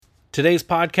Today's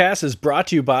podcast is brought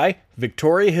to you by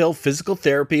Victoria Hill Physical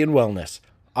Therapy and Wellness,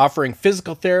 offering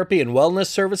physical therapy and wellness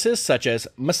services such as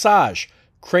massage,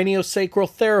 craniosacral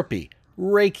therapy,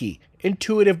 Reiki,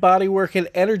 intuitive bodywork, and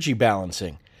energy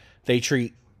balancing. They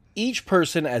treat each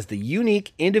person as the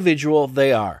unique individual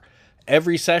they are.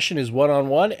 Every session is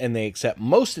one-on-one, and they accept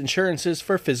most insurances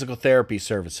for physical therapy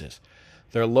services.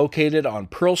 They're located on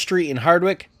Pearl Street in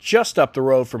Hardwick, just up the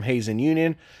road from Hayes and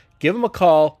Union. Give them a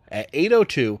call at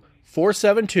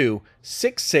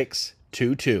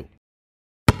 802-472-6622.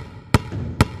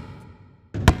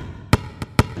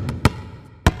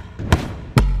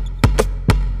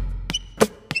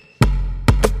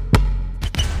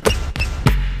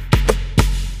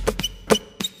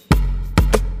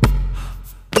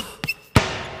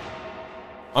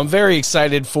 I'm very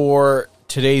excited for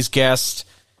today's guest,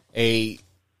 a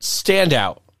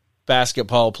standout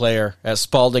basketball player at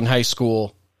Spaulding High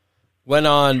School, went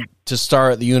on to star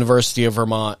at the University of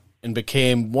Vermont, and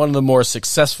became one of the more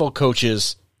successful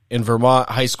coaches in Vermont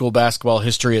high school basketball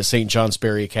history at St.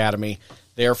 Johnsbury Academy,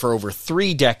 there for over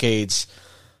 3 decades.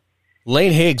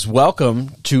 Layne Higgs,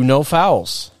 welcome to No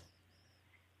Fouls.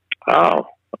 Oh,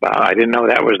 well, I didn't know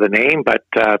that was the name, but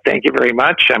thank you very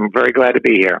much. I'm very glad to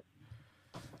be here.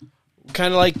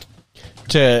 Kind of like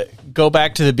to go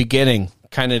back to the beginning,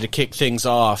 kind of to kick things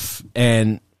off.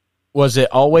 And was it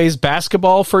always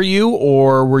basketball for you,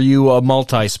 or were you a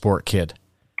multi-sport kid?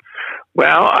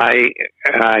 Well, I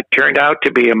turned out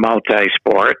to be a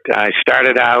multi-sport. I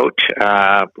started out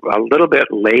a little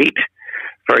bit late.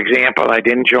 For example, I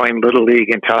didn't join Little League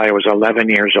until I was 11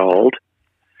 years old.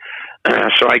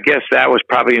 So I guess that was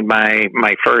probably my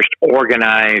first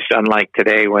organized, unlike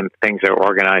today when things are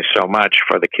organized so much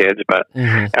for the kids, but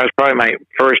that was probably my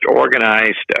first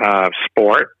organized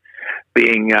sport,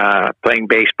 being playing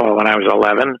baseball when I was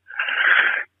 11.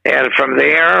 And from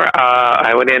there,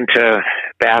 I went into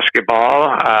basketball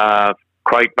I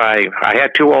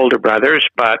had 2 older brothers,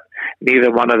 but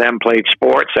neither one of them played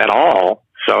sports at all.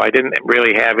 So I didn't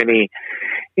really have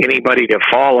anybody to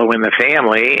follow in the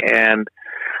family. And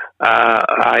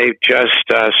I just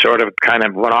sort of kind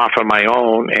of went off on my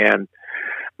own, and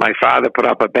my father put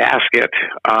up a basket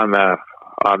on the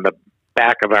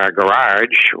back of our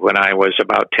garage when I was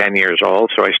about 10 years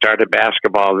old. So I started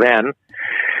basketball then.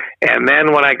 And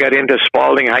then when I got into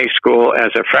Spaulding High School as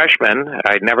a freshman,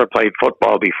 I'd never played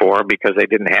football before because they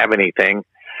didn't have anything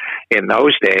in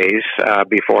those days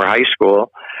before high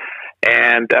school.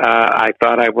 And I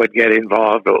thought I would get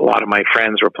involved. A lot of my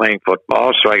friends were playing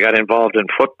football, so I got involved in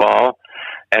football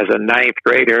as a 9th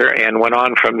grader and went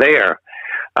on from there.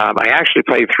 I actually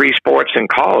played 3 sports in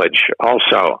college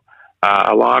also,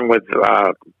 along with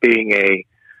being a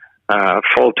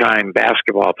full-time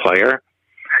basketball player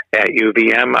at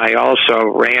UVM. I also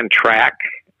ran track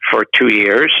for 2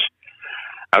 years.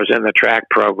 I was in the track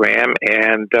program,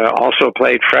 and also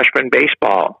played freshman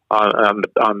baseball on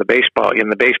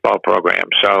the baseball program.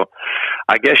 So,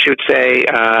 I guess you'd say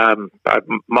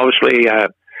mostly,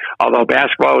 although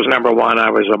basketball was number one, I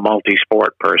was a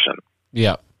multi-sport person.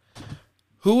 Yeah.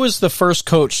 Who was the first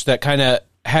coach that kind of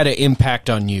had an impact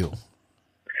on you?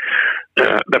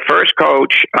 The first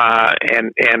coach,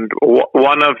 and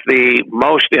one of the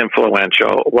most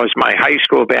influential, was my high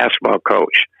school basketball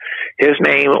coach. His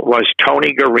name was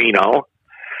Tony Orciari,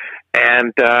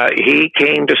 and he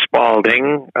came to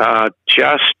Spaulding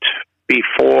just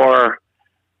before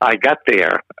I got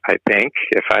there, I think.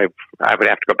 If I would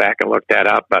have to go back and look that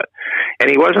up, and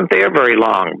he wasn't there very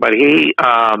long. But he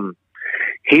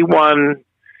won,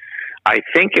 I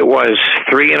think it was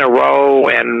 3 in a row,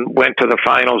 and went to the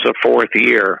finals of 4th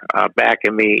year back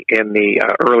in the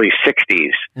early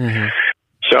 60s. Mm-hmm.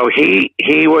 So he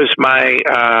was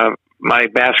my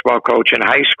basketball coach in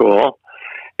high school,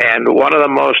 and one of the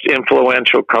most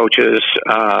influential coaches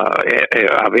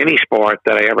of any sport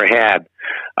that I ever had.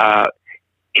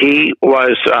 He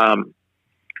was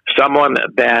someone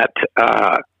that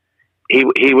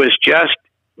he was just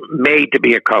made to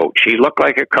be a coach. He looked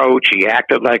like a coach. He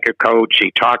acted like a coach. He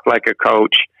talked like a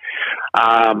coach.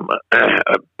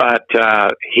 But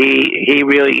he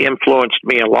really influenced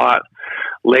me a lot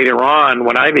later on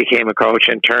when I became a coach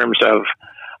in terms of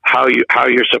how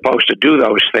you're supposed to do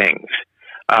those things.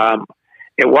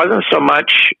 It wasn't so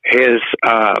much his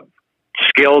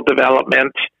skill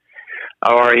development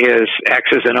or his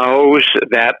X's and O's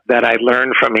that I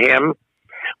learned from him,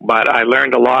 but I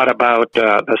learned a lot about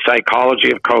the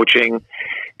psychology of coaching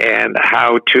and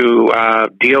how to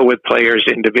deal with players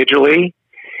individually,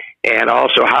 and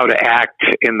also how to act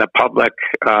in the public,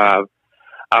 out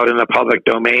in the public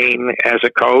domain as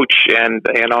a coach, and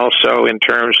also in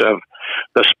terms of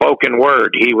the spoken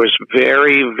word. He was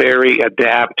very, very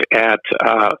adept at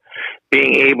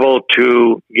being able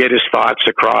to get his thoughts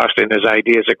across and his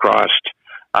ideas across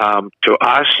to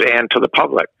us and to the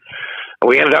public.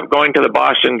 We ended up going to the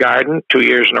Boston Garden 2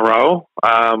 years in a row.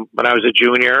 When I was a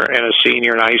junior and a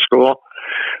senior in high school,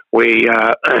 we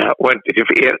went.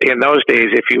 In those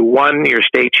days, if you won your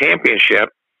state championship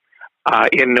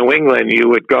in New England, you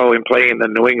would go and play in the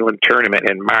New England tournament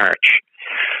in March.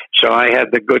 So I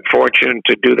had the good fortune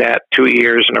to do that 2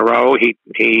 years in a row.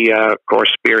 He of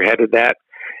course, spearheaded that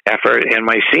effort. And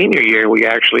my senior year, we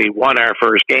actually won our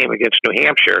first game against New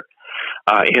Hampshire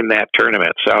in that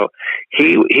tournament. So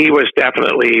he was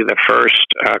definitely the first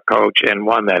coach, and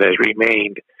one that has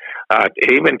remained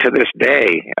even to this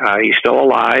day. He's still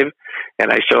alive,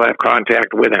 and I still have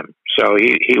contact with him. So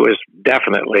he was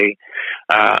definitely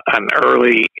an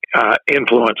early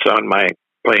influence on my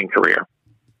playing career.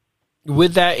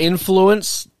 With that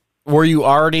influence, were you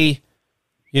already,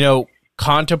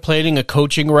 contemplating a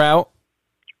coaching route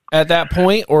at that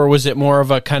point, or was it more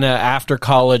of a kind of after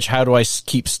college, how do I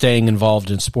keep staying involved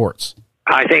in sports?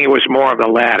 I think it was more of the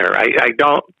latter. I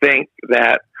don't think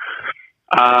that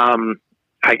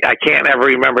I can't ever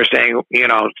remember saying,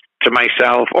 to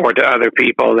myself or to other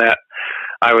people that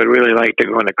I would really like to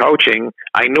go into coaching.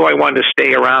 I knew I wanted to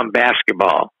stay around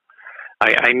basketball.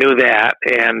 I knew that.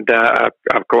 And,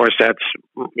 of course, that's,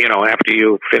 after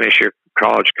you finish your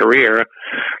college career,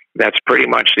 that's pretty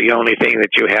much the only thing that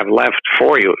you have left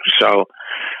for you. So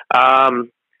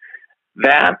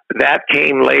that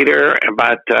came later,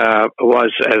 but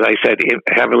was, as I said,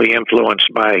 heavily influenced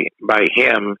by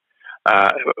him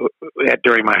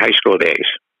during my high school days.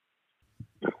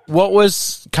 What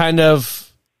was kind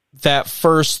of that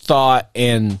first thought,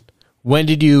 and when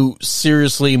did you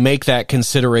seriously make that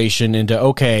consideration into,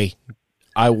 okay,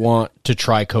 I want to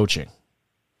try coaching?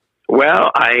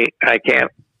 Well, I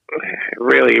can't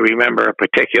really remember a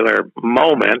particular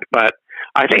moment, but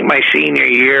I think my senior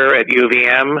year at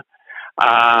UVM,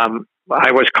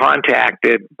 I was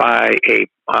contacted by a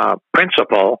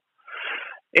principal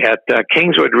at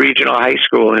Kingswood Regional High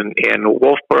School in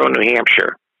Wolfboro, New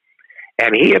Hampshire.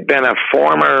 And he had been a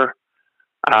former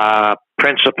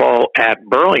principal at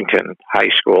Burlington High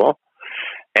School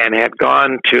and had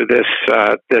gone to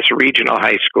this regional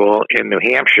high school in New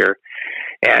Hampshire.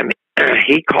 And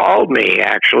he called me,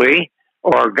 actually,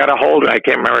 or got a hold of, I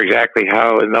can't remember exactly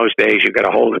how in those days you got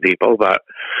a hold of people, but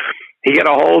he got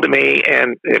a hold of me.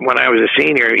 And when I was a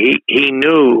senior, he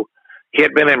knew, he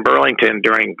had been in Burlington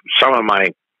during some of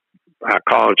my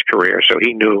college career, so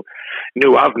he knew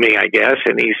of me, I guess.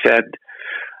 And he said,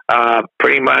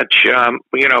 pretty much,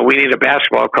 we need a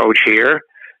basketball coach here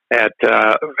at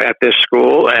this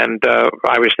school. And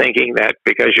I was thinking that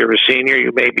because you're a senior,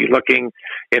 you may be looking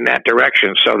in that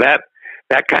direction. So that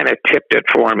kind of tipped it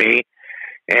for me.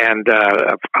 And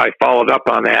I followed up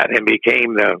on that and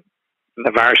became the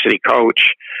varsity coach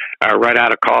right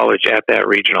out of college at that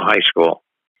regional high school.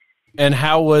 And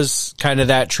how was kind of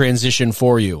that transition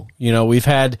for you? We've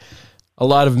had a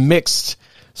lot of mixed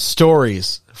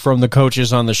stories from the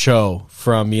coaches on the show,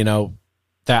 from,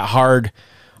 that hard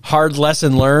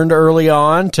lesson learned early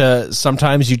on to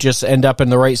sometimes you just end up in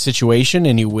the right situation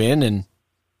and you win, and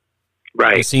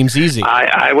right. It seems easy.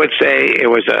 I would say it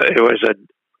was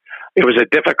a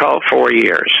difficult 4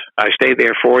 years. I stayed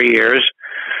there 4 years.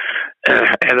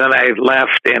 And then I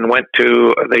left and went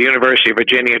to the University of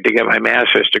Virginia to get my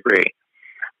master's degree.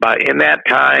 But in that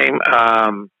time,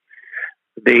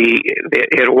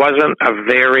 it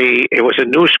was a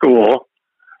new school.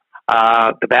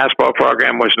 The basketball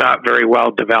program was not very well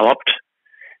developed,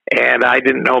 and I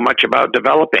didn't know much about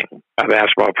developing a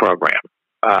basketball program.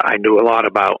 I knew a lot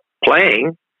about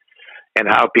playing and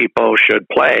how people should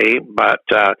play, but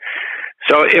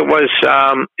so it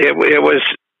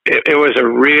was a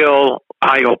real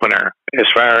eye-opener as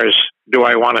far as, do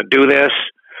I want to do this?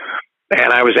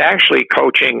 And I was actually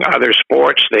coaching other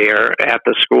sports there at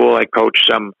the school. I coached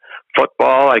some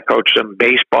football, I coached some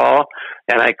baseball,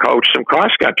 and I coached some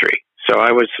cross-country. So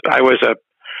I was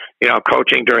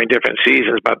coaching during different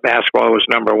seasons, but basketball was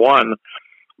number one.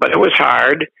 But it was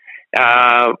hard.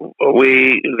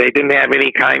 They didn't have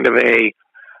any kind of a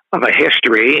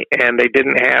history, and they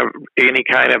didn't have any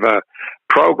kind of a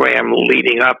program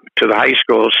leading up to the high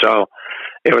school. So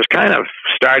it was kind of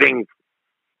starting,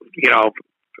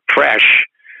 fresh,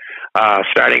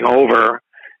 starting over.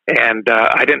 And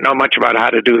I didn't know much about how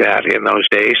to do that in those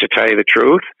days, to tell you the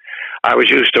truth. I was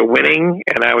used to winning,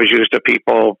 and I was used to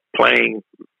people playing,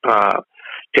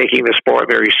 taking the sport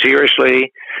very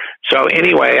seriously. So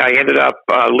anyway, I ended up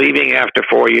leaving after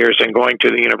 4 years and going to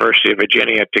the University of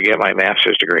Virginia to get my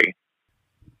master's degree.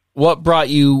 what brought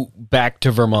you back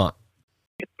to Vermont?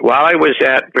 While I was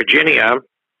at Virginia,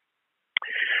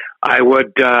 I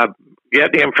would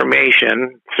get the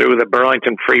information through the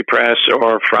Burlington Free Press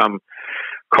or from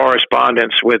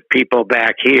correspondence with people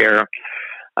back here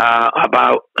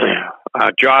about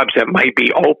jobs that might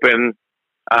be open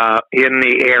in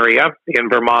the area in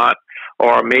Vermont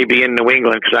or maybe in New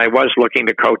England, because I was looking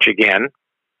to coach again.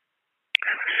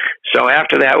 So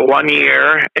after that 1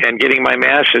 year and getting my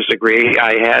master's degree,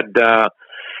 I had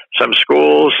some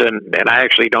schools, and I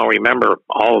actually don't remember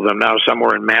all of them now. Some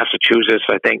were in Massachusetts,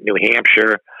 I think New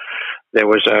Hampshire. There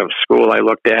was a school I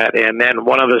looked at. And then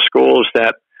one of the schools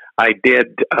that I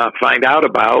did find out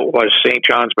about was St.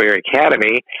 Johnsbury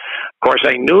Academy. Of course,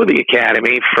 I knew the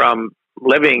academy from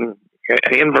living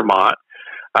in Vermont.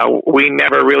 We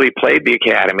never really played the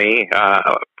academy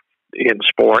in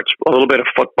sports, a little bit of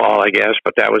football, I guess,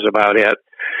 but that was about it.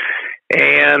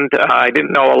 And I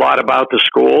didn't know a lot about the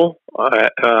school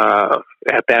at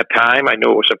that time. I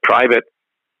knew it was a private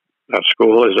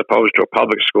school as opposed to a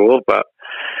public school. But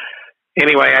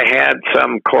anyway, I had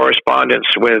some correspondence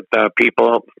with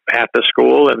people at the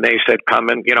school, and they said, come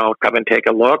and take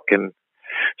a look. And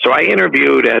so I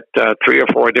interviewed at 3 or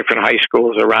 4 different high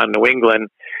schools around New England,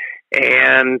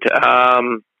 and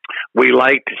we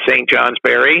liked St.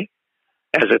 Johnsbury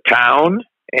as a town,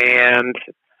 and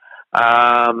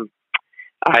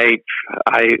I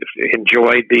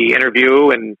enjoyed the interview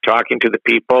and talking to the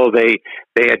people. They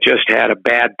had just had a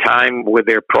bad time with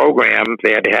their program.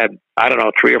 They had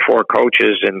 3 or 4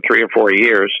 coaches in 3 or 4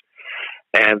 years,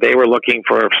 and they were looking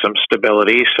for some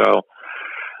stability. So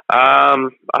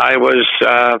I was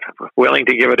willing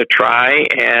to give it a try,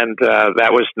 and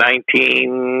that was the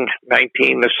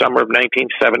summer of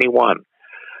 1971.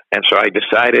 And so I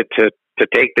decided to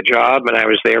take the job, and I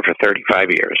was there for 35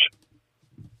 years.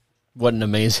 What an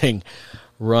amazing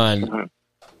run. Mm-hmm.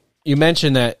 You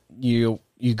mentioned that you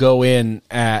go in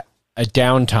at a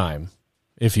downtime,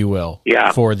 if you will,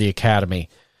 for the academy.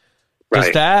 Right.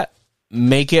 Does that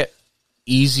make it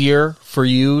easier for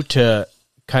you to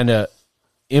kind of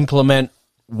implement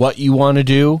what you want to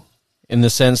do, in the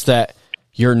sense that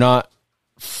you're not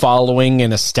following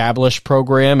an established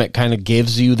program? It kind of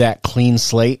gives you that clean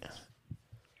slate?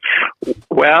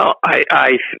 Well,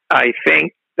 I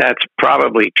think that's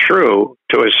probably true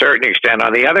to a certain extent.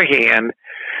 On the other hand,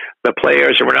 the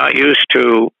players were not used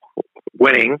to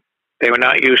winning. They were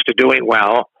not used to doing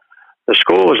well. The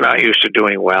school was not used to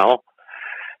doing well.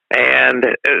 And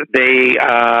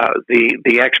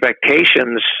the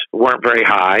expectations weren't very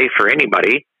high for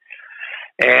anybody.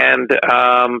 And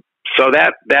so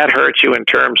that hurts you in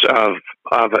terms of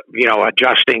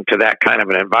adjusting to that kind of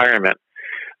an environment.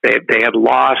 They had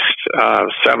lost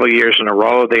several years in a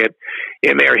row. They had,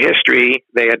 in their history,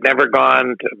 they had never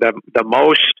gone the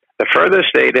furthest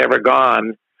they'd ever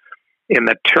gone in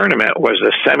the tournament was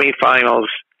the semifinals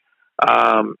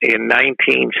in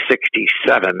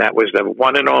 1967. That was the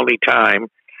one and only time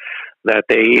that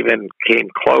they even came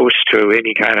close to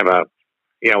any kind of a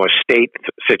state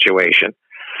situation.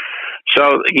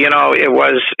 So, it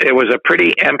was a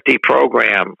pretty empty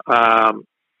program.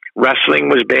 Wrestling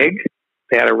was big.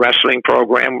 They had a wrestling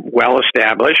program well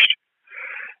established,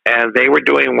 and they were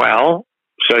doing well.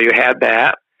 So you had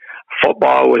that.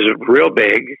 Football was real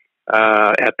big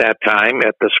at that time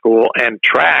at the school, and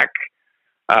track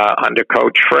under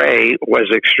Coach Frey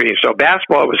was extreme. So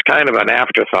basketball was kind of an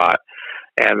afterthought,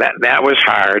 and that was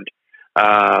hard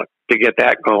to get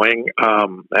that going.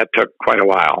 That took quite a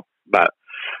while, but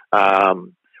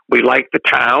we liked the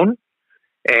town.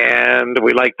 And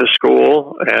we liked the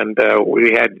school, and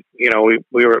we had,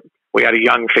 we had a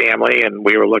young family, and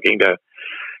we were looking to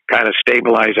kind of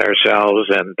stabilize ourselves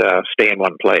and stay in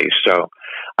one place. So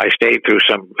I stayed through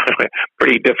some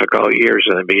pretty difficult years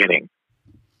in the beginning.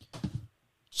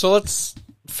 So let's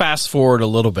fast forward a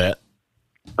little bit.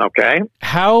 Okay.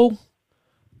 How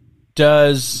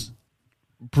does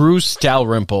Bruce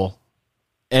Dalrymple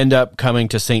end up coming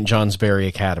to St. Johnsbury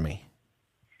Academy?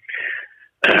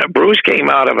 Bruce came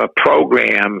out of a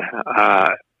program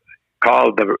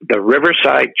called the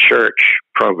Riverside Church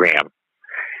program.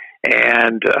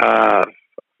 And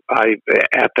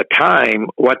at the time,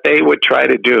 what they would try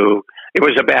to do, it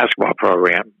was a basketball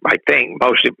program, I think,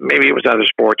 mostly, maybe it was other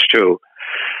sports too,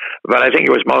 but I think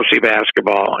it was mostly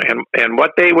basketball. And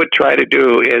what they would try to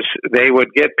do is they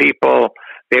would get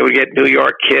New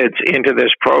York kids into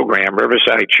this program,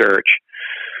 Riverside Church.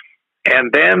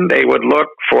 And then they would look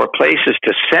for places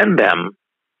to send them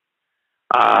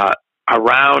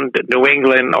around New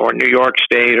England or New York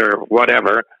State or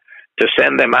whatever, to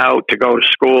send them out to go to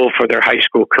school for their high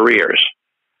school careers.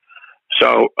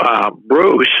 So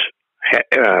Bruce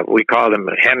we called him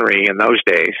Henry in those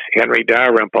days, Henry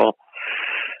Dalrymple,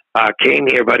 came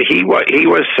here, but he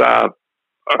was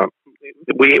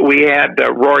we had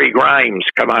Rory Grimes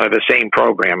come out of the same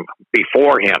program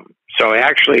before him. So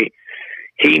actually,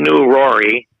 he knew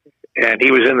Rory, and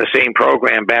he was in the same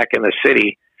program back in the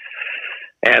city.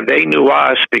 And they knew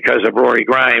us because of Rory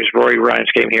Grimes. Rory Grimes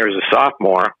came here as a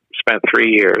sophomore, spent 3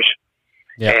 years.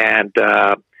 Yeah. And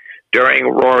during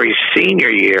Rory's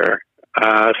senior year,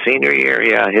 his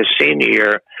senior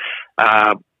year,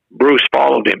 Bruce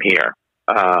followed him here.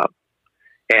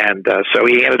 And so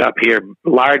he ended up here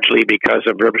largely because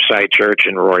of Riverside Church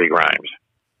and Rory Grimes.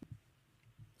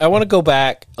 I want to go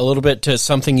back a little bit to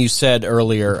something you said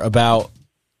earlier about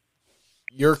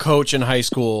your coach in high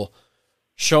school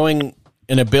showing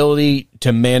an ability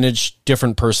to manage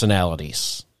different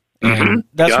personalities. And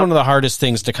that's one of the hardest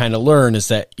things to kind of learn, is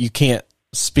that you can't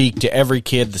speak to every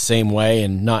kid the same way,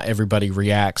 and not everybody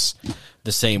reacts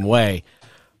the same way.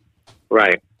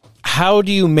 Right. How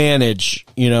do you manage,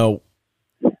 you're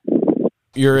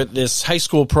at this high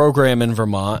school program in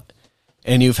Vermont,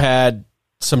 and you've had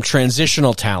some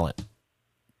transitional talent,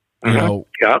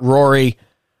 Rory,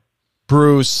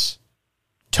 Bruce,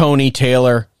 Tony,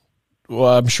 Taylor.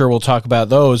 Well, I'm sure we'll talk about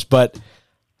those, but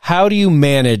how do you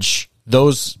manage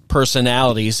those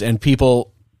personalities and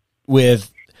people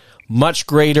with much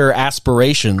greater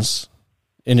aspirations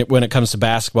when it comes to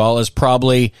basketball as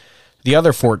probably the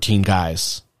other 14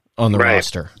 guys on the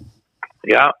roster?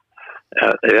 Yeah,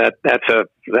 that's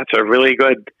a really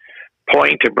good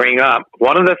point to bring up.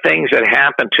 One of the things that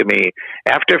happened to me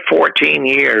after 14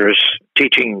 years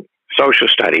teaching social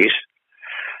studies,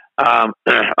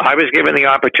 I was given the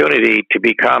opportunity to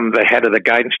become the head of the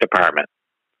guidance department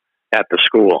at the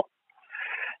school.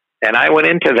 And I went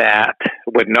into that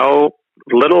with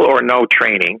little or no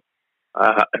training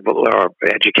or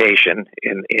education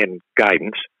in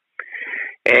guidance.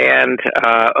 And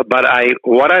but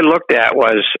what I looked at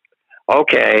was,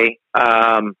 okay,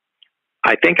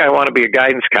 I think I want to be a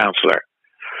guidance counselor,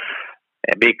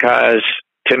 because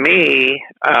to me,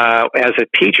 as a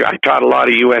teacher, I taught a lot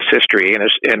of U.S. history,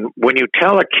 and when you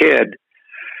tell a kid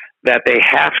that they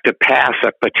have to pass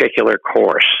a particular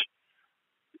course,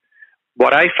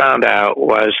 what I found out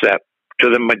was that to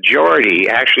the majority,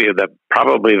 actually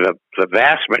probably the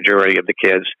vast majority of the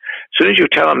kids, as soon as you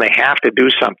tell them they have to do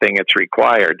something, it's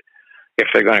required if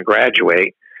they're going to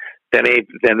graduate, then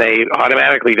they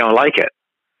automatically don't like it.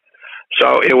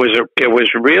 So it was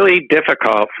really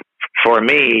difficult for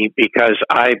me, because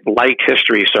I liked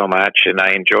history so much and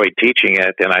I enjoyed teaching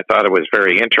it, and I thought it was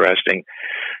very interesting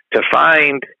to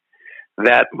find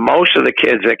that most of the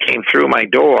kids that came through my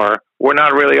door were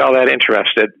not really all that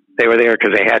interested. They were there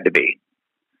because they had to be.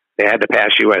 They had to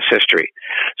pass U.S. history.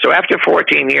 So after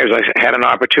 14 years, I had an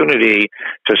opportunity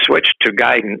to switch to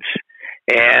guidance.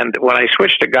 And when I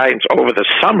switched to guidance over the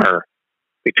summer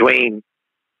between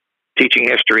teaching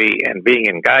history and being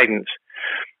in guidance,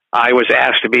 I was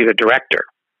asked to be the director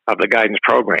of the guidance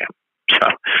program.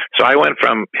 So I went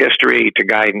from history to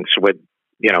guidance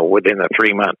within a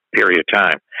 3-month period of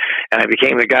time. And I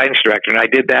became the guidance director, and I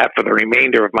did that for the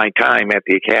remainder of my time at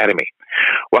the academy.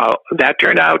 Well, that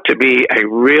turned out to be a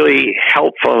really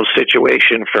helpful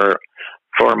situation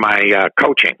for my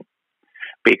coaching,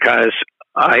 because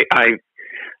I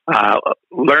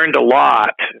learned a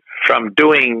lot from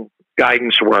doing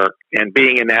guidance work and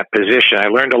being in that position. I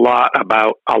learned a lot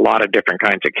about a lot of different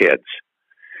kinds of kids,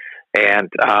 and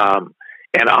on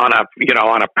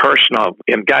a personal,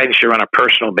 in guidance, you're on a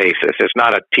personal basis. It's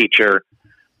not a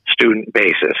teacher-student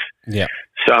basis. Yeah.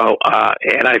 So,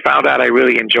 and I found out I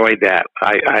really enjoyed that.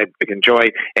 I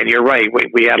enjoyed, and you're right.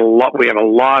 We had a lot. We have a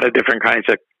lot of different kinds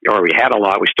of, or we had a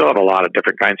lot. We still have a lot of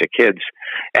different kinds of kids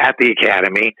at the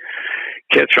academy.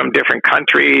 Kids from different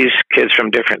countries, kids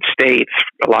from different states,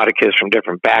 a lot of kids from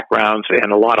different backgrounds,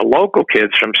 and a lot of local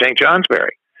kids from St.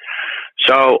 Johnsbury.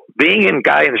 So being in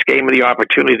guidance gave me the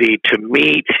opportunity to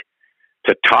meet,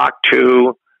 to talk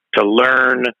to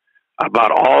learn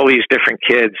about all these different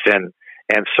kids and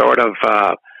sort of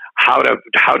how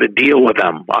to deal with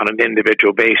them on an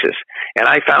individual basis. And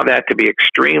I found that to be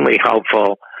extremely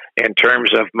helpful in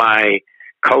terms of my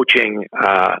coaching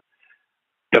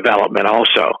development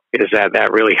also, is that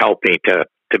really helped me to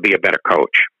be a better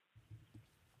coach.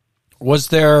 Was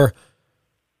there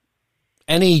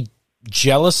any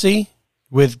jealousy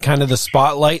with kind of the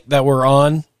spotlight that we're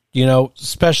on?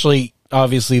 Especially,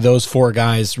 obviously, those 4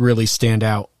 guys really stand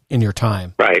out in your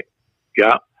time. Right.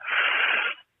 Yeah.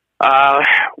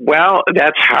 Well,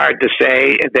 that's hard to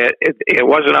say. That it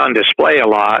wasn't on display a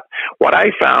lot. What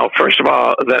I found, first of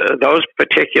all, those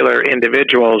particular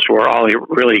individuals were all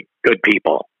really good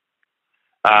people.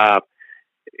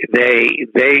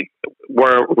 They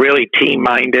were really team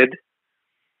minded,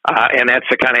 and that's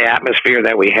the kind of atmosphere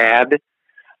that we had.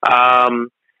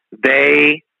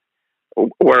 They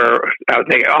were,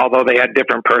 although they had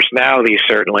different personalities,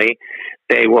 certainly,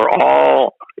 they were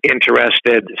all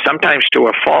interested, sometimes to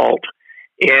a fault,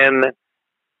 in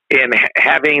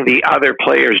having the other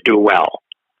players do well.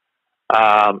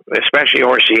 Especially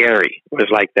Orciari was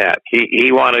like that.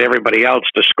 He wanted everybody else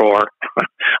to score.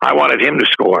 I wanted him to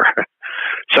score.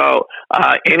 So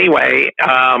anyway,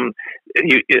 I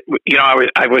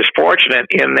was fortunate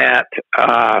in that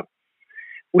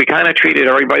we kind of treated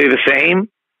everybody the same,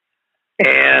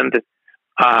 and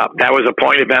that was a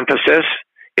point of emphasis.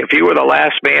 If you were the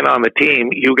last man on the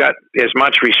team, you got as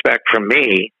much respect from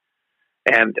me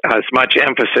and as much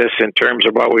emphasis in terms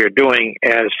of what we were doing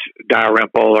as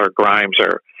Dalrymple or Grimes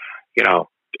or,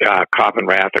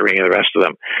 Coppenrath or any of the rest of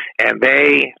them. And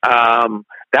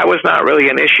that was not really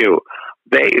an issue.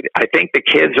 I think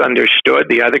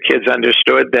the other kids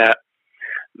understood that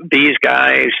these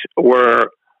guys were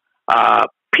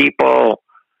people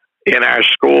in our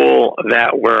school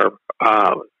that were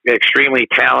extremely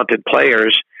talented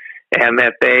players, and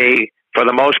that they, for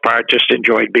the most part, just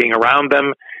enjoyed being around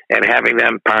them and having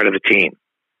them part of the team.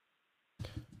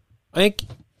 I think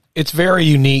it's very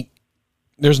unique.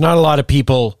 There's not a lot of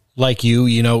people like you.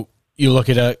 You look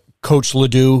at Coach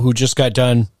Ledoux, who just got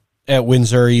done at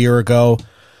Windsor a year ago,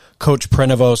 Coach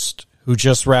Prenevost, who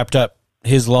just wrapped up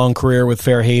his long career with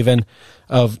Fairhaven,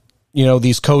 of,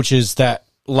 these coaches that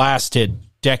lasted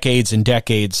decades and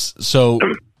decades. So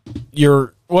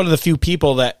you're one of the few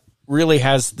people that really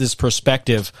has this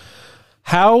perspective.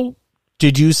 How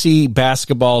did you see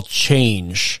basketball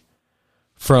change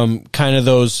from kind of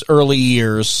those early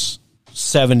years,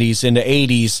 70s into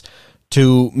 80s,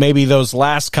 to maybe those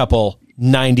last couple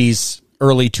 90s,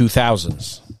 early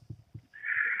 2000s?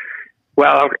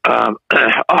 Well,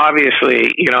 obviously,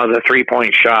 the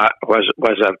 3-point shot was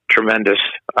a tremendous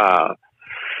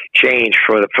change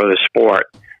for the sport.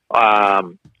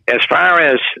 As far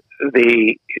as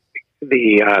the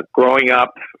growing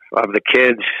up of the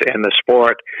kids and the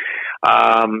sport,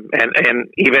 and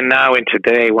even now in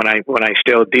today, when I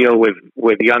still deal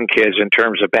with young kids in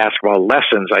terms of basketball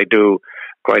lessons, I do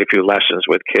quite a few lessons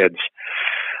with kids.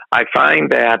 I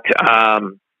find that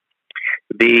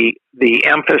the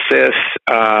emphasis,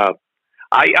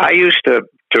 I used to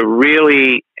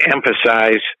really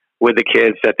emphasize with the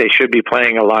kids that they should be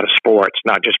playing a lot of sports,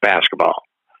 not just basketball.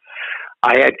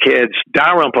 I had kids,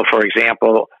 Dalrymple, for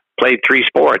example, played 3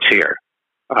 sports here.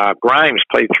 Grimes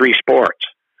played 3 sports.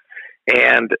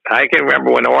 And I can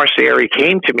remember when Orciari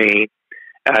came to me,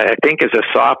 I think as a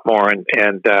sophomore, and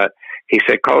he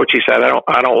said, "Coach," he said, I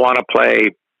don't want to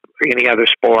play any other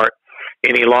sport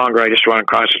any longer. I just want to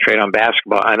concentrate on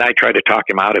basketball." And I tried to talk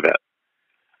him out of it.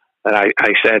 And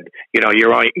I said,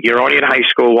 you're only in high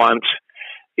school once.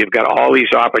 You've got all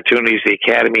these opportunities. The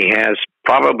academy has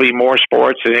probably more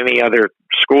sports than any other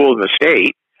school in the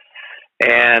state.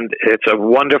 And it's a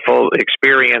wonderful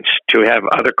experience to have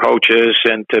other coaches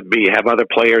and to have other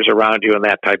players around you and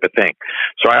that type of thing.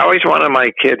 So I always wanted my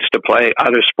kids to play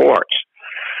other sports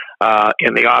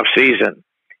in the off season.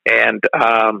 And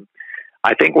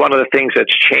I think one of the things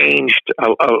that's changed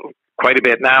quite a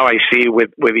bit now, I see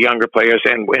with younger players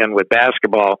and with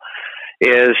basketball,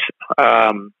 is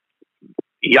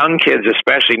young kids,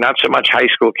 especially, not so much high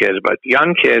school kids, but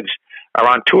young kids are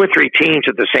on 2 or 3 teams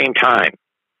at the same time.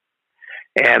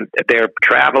 And they're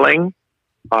traveling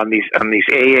on these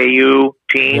AAU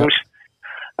teams,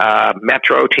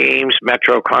 Metro teams,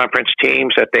 Metro Conference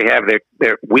teams, that they have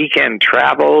their weekend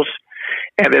travels.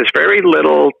 And there's very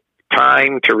little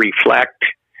time to reflect.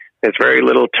 There's very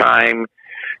little time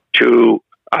to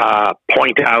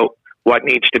point out what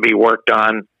needs to be worked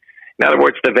on. In other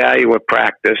words, the value of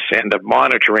practice and of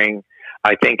monitoring,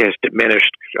 I think, has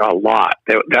diminished a lot.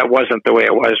 That wasn't the way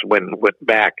it was when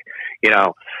back,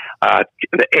 the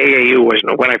AAU was,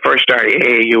 when I first started,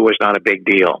 AAU was not a big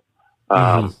deal.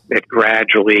 It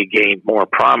gradually gained more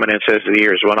prominence as the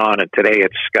years went on, and today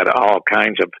it's got all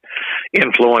kinds of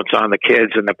influence on the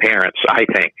kids and the parents, I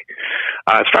think.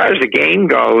 As far as the game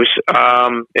goes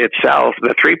itself,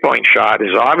 the 3-point shot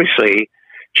is obviously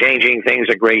changing things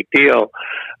a great deal.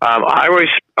 I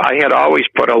had always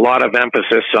put a lot of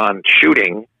emphasis on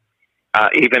shooting,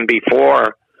 even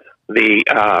before the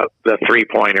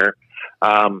 3-pointer.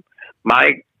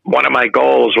 One of my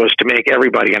goals was to make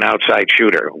everybody an outside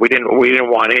shooter. We didn't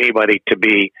want anybody to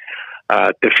be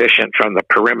deficient from the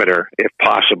perimeter, if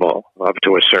possible, up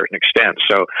to a certain extent.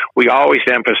 So we always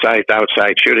emphasized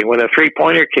outside shooting. When a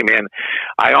 3-pointer came in,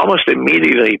 I almost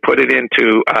immediately put it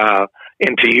into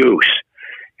use.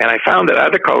 And I found that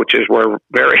other coaches were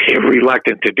very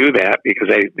reluctant to do that because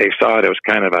they saw it as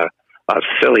kind of a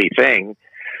silly thing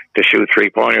to shoot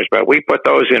 3-pointers. But we put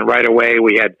those in right away.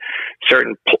 We had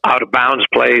certain out of bounds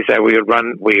plays that we would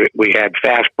run. We had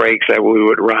fast breaks that we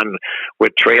would run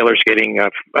with trailers getting a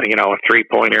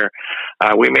 3-pointer.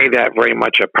 We made that very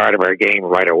much a part of our game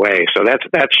right away. So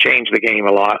that's changed the game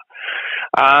a lot.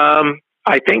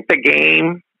 I think the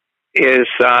game is,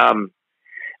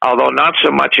 although not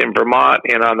so much in Vermont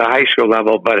and on the high school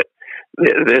level, but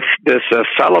this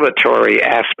celebratory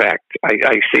aspect.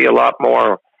 I see a lot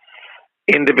more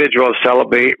individual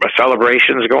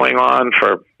celebrations going on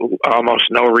for almost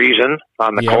no reason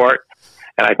on the court,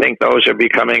 and I think those are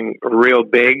becoming real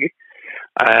big.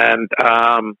 And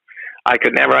I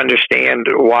could never understand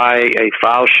why a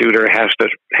foul shooter has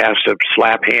to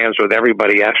slap hands with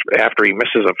everybody after he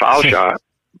misses a foul shot,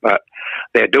 but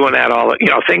they're doing that all,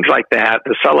 things like that,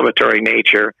 the celebratory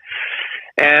nature.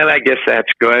 And I guess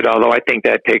that's good, although I think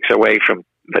that takes away from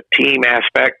the team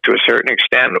aspect to a certain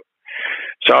extent.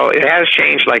 So it has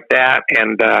changed like that.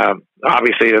 And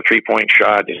obviously the 3-point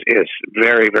shot is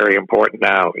very, very important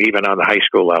now, even on the high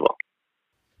school level.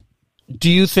 Do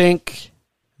you think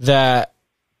that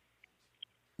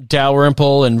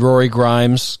Dalrymple and Rory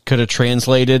Grimes could have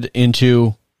translated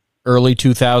into early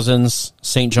 2000s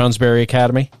St. Johnsbury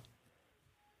Academy?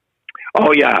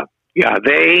 Oh, yeah. Yeah,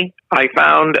 I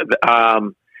found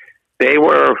they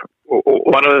were,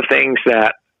 one of the things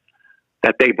that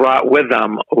they brought with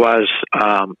them was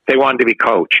they wanted to be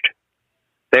coached.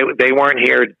 They weren't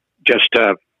here just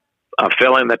to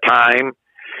fill in the time.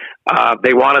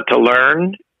 They wanted to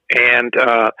learn, and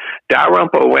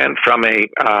Dalrymple went from a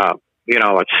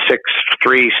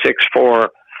 6'3", 6'4"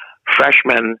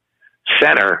 freshman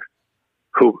center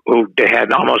who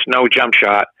had almost no jump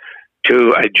shot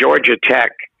to a Georgia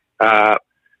Tech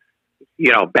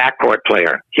backcourt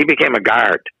player. He became a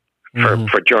guard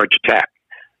for Georgia Tech,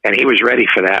 and he was ready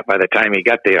for that by the time he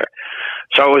got there.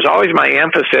 So it was always my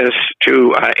emphasis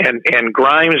to, and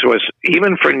Grimes was,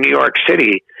 even for New York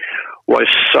City, was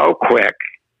so quick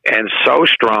and so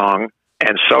strong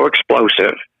and so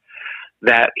explosive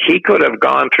that he could have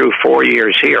gone through 4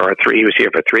 years here, or three. He was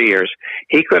here for 3 years.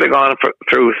 He could have gone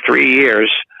through 3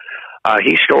 years.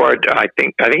 He scored, I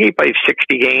think he played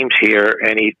 60 games here,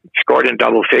 and he scored in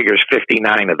double figures,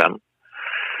 59 of them,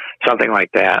 something like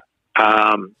that.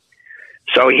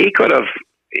 So he could have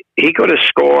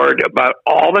scored, but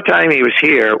all the time he was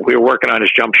here, we were working on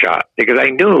his jump shot, because I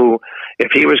knew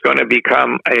if he was going to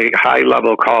become a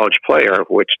high-level college player,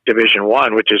 which Division I,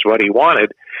 which is what he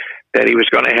wanted, that he was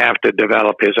going to have to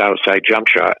develop his outside jump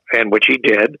shot, and which he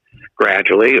did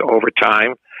gradually over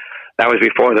time. That was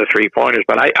before the 3-pointers,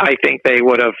 but I think they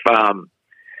would have.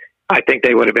 I think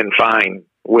they would have been fine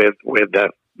with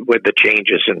the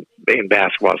changes in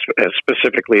basketball,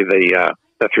 specifically the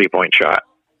 3-point shot.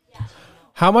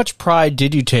 How much pride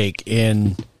did you take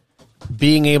in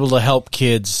being able to help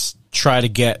kids try to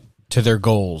get to their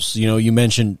goals? You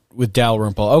mentioned with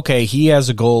Dalrymple, okay, he has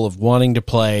a goal of wanting to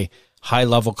play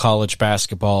high-level college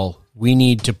basketball. We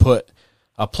need to put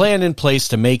a plan in place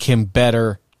to make him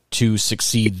better to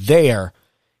succeed there,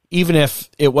 even if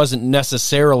it wasn't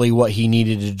necessarily what he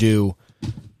needed to do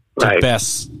to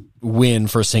best win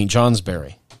for St.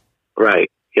 Johnsbury.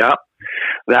 Right. Yeah.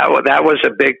 That was a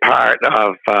big part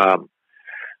of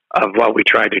what we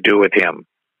tried to do with him.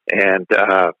 And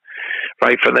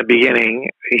right from the beginning,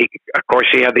 of course,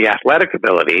 he had the athletic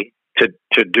ability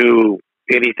to do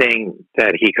anything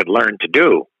that he could learn to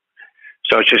do.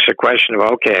 So it's just a question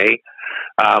of, okay,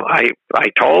 I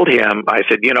told him, I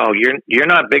said, you're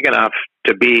not big enough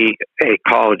to be a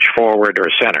college forward or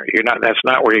center. That's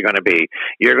not where you're going to be.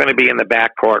 You're going to be in the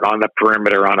backcourt, on the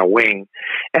perimeter, on a wing.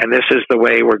 And this is the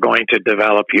way we're going to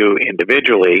develop you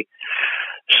individually.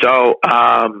 So,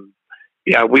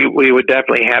 we would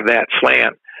definitely have that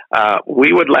slant.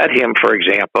 We would let him, for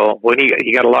example, when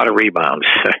he got a lot of rebounds.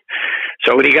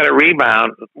 So when he got a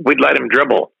rebound, we'd let him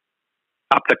dribble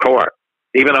up the court,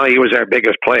 even though he was our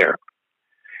biggest player.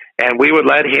 And we would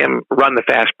let him run the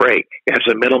fast break as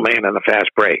a middleman in the fast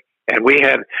break. And we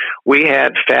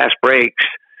had fast breaks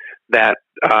that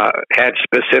had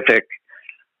specific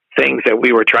things that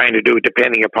we were trying to do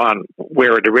depending upon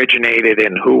where it originated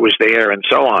and who was there and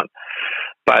so on.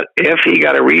 But if he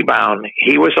got a rebound,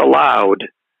 he was allowed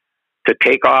to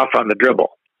take off on the dribble.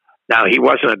 Now, he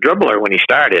wasn't a dribbler when he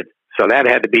started, so that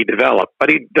had to be developed. But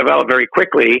he developed very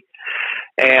quickly,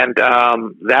 and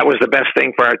that was the best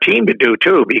thing for our team to do,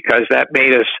 too, because that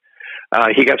made us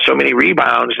he got so many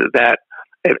rebounds that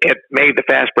it made the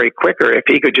fast break quicker if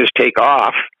he could just take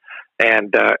off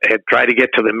and had tried to get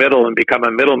to the middle and become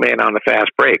a middleman on the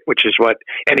fast break, which is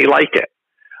and he liked it.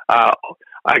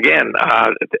 Again,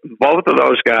 both of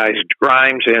those guys,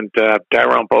 Grimes and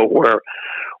Dalrymple,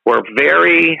 were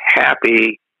very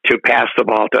happy to pass the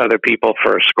ball to other people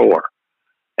for a score,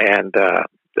 and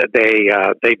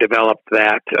they developed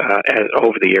that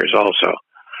over the years also.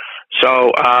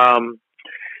 So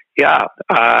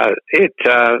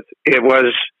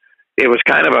it was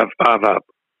kind of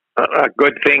a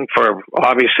good thing for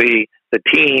obviously the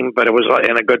team, but it was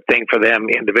a good thing for them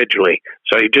individually.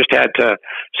 So you just had to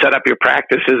set up your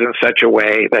practices in such a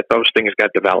way that those things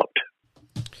got developed.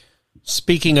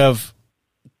 Speaking of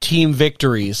team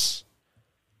victories,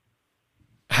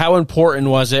 how important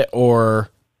was it, or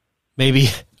maybe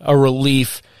a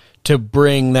relief, to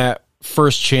bring that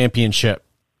first championship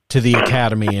to the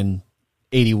academy in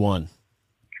 '81?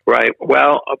 Right.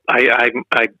 Well, I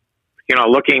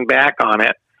looking back on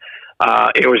it,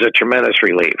 it was a tremendous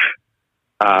relief.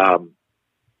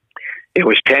 It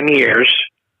was 10 years.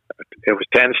 It was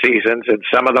 10 seasons, and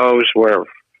some of those were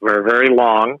very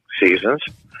long seasons.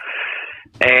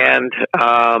 And,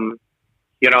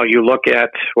 you look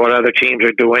at what other teams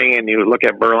are doing, and you look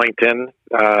at Burlington,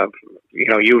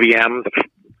 UVM, the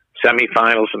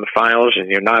semifinals and the finals, and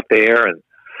you're not there. And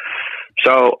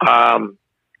so, I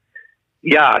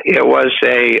would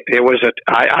say it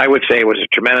was a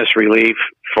tremendous relief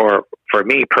for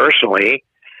me personally.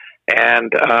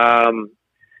 And,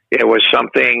 it was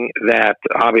something that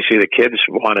obviously the kids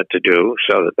wanted to do.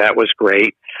 So that was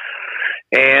great.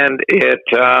 And it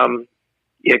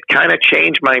kind of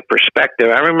changed my perspective.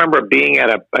 I remember being at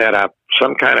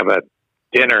some kind of a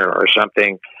dinner or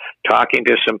something, talking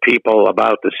to some people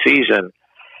about the season,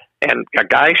 and a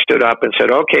guy stood up and said,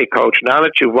 "Okay, coach, now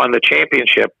that you've won the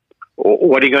championship,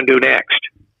 what are you going to do next?"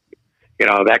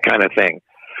 That kind of thing.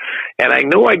 And I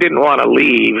knew I didn't want to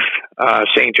leave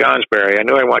St. Johnsbury. I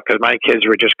knew I wanted, because my kids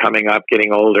were just coming up,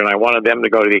 getting older, and I wanted them to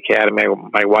go to the academy.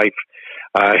 My wife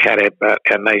had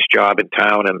a nice job in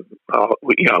town, and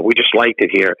we just liked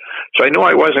it here. So I knew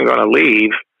I wasn't going to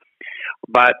leave.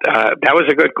 But that was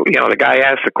a good, the guy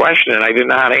asked the question, and I didn't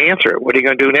know how to answer it. What are you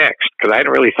going to do next? Because I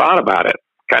hadn't really thought about it.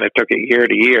 Kind of took it year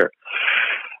to year.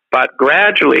 But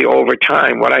gradually over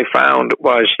time, what I found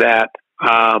was that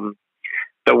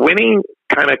the winning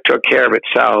kind of took care of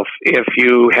itself if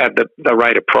you had the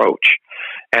right approach.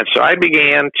 And so I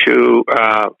began to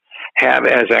have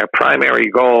as our primary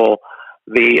goal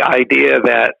the idea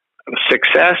that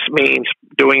success means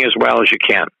doing as well as you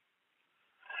can.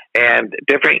 And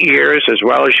different years, as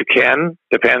well as you can,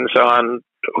 depends on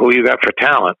who you got for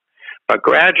talent. But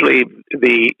gradually,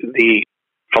 the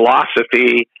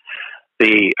philosophy,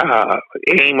 the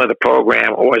aim of the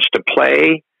program was to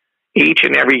play each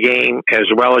and every game as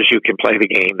well as you can play the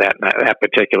game that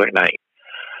particular night.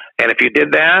 And if you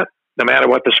did that, no matter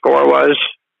what the score was,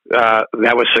 that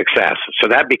was success. So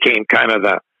that became kind of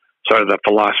the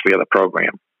philosophy of the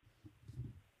program.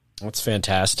 That's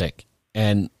fantastic.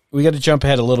 And we got to jump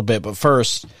ahead a little bit, but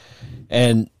first,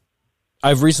 and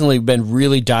I've recently been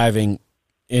really diving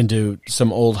into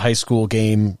some old high school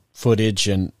game footage,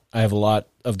 and I have a lot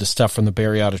of the stuff from the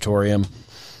Barry Auditorium.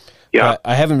 Yeah, but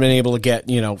I haven't been able to get,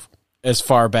 as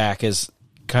far back as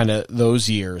kind of those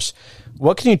years.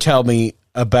 What can you tell me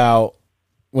about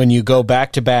when you go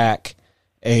back to back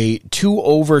a 2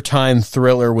 overtime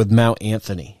thriller with Mount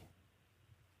Anthony?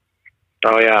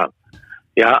 Oh yeah.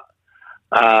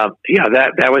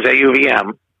 That was at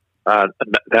UVM.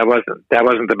 That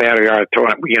wasn't the Battery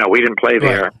Auditorium. We didn't play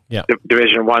there. Right. Yeah.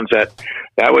 Division One's that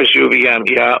was UVM.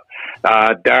 Yeah.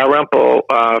 Dalrymple,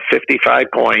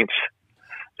 55 points.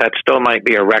 That still might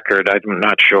be a record. I'm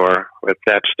not sure if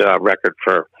that's the record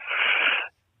for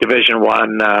Division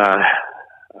One.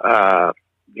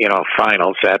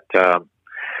 Finals.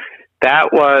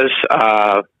 That was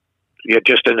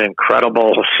just an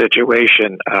incredible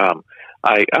situation.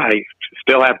 I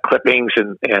still have clippings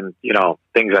and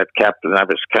things I've kept, and I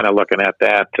was kind of looking at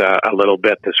that a little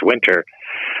bit this winter.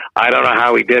 I don't know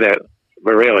how he did it,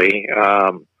 but really,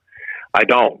 I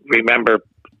don't remember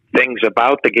things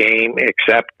about the game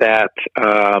except that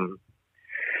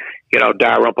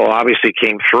Dalrymple obviously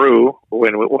came through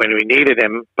when we needed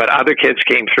him, but other kids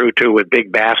came through too with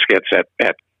big baskets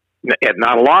at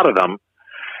not a lot of them.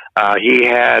 He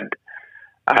had,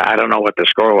 I don't know what the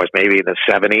score was, maybe in the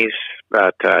 70s,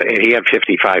 but he had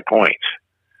 55 points.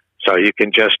 So you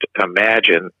can just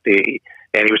imagine and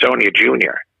he was only a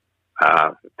junior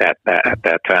at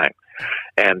that time.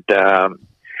 And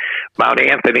Mount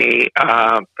Anthony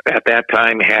at that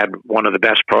time had one of the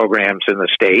best programs in the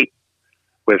state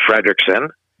with Frederickson.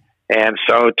 And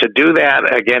so to do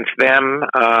that against them,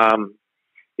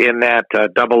 in that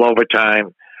double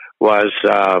overtime was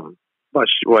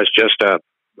just a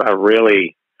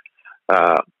really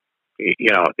it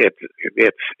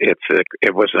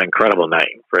was an incredible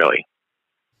night, really.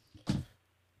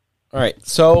 All right,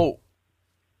 so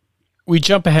we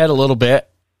jump ahead a little bit,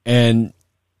 and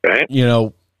okay.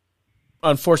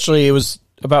 Unfortunately, it was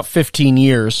about 15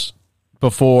 years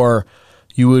before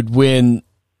you would win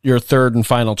your third and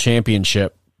final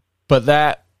championship. But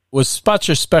that was such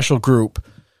a special group,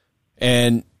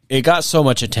 and it got so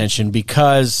much attention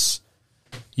because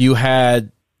you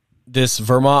had this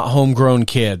Vermont homegrown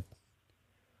kid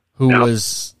who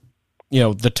was,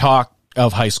 the talk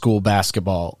of high school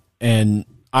basketball. And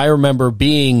I remember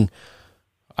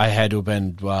I had to have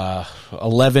been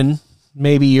 11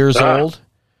 maybe years old.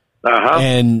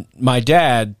 And my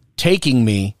dad taking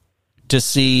me to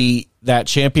see that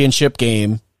championship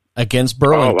game against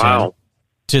Burlington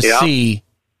to see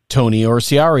Tony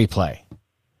Orciari play.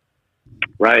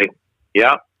 Right.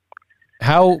 Yeah.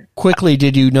 How quickly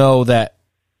did you know that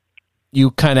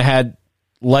you kind of had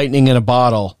lightning in a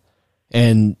bottle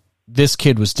and this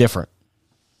kid was different?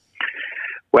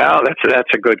 Well,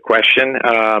 that's a good question.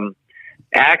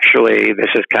 Actually, this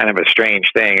is kind of a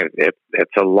strange thing.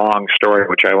 It's a long story,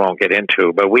 which I won't get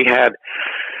into. But we had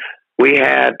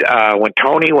when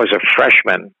Tony was a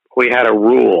freshman, we had a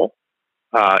rule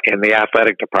in the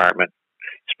athletic department,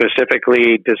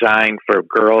 specifically designed for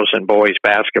girls and boys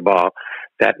basketball,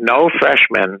 that no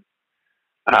freshman,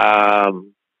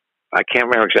 I can't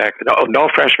remember exactly. No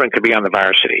freshman could be on the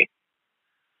varsity.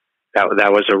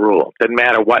 That was a rule. Didn't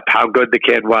matter how good the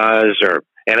kid was,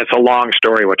 and it's a long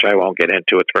story which I won't get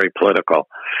into. It's very political,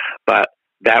 but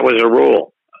that was a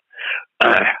rule.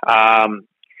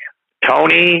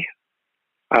 Tony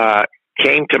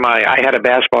came to I had a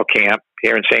basketball camp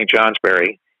here in St.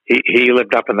 Johnsbury. He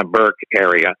lived up in the Burke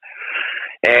area,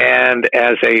 and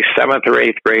as a 7th or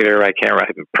 8th grader, I can't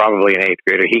remember, probably an 8th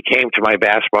grader, he came to my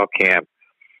basketball camp,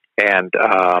 and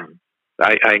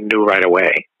I knew right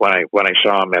away when I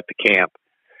saw him at the camp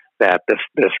that this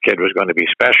kid was going to be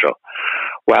special.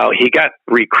 Well, he got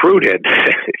recruited,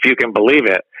 if you can believe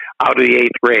it, out of the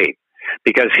 8th grade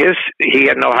because he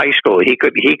had no high school. He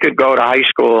could go to high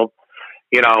school,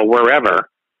 wherever,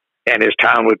 and his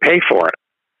town would pay for it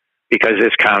because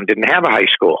his town didn't have a high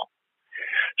school.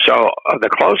 So the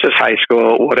closest high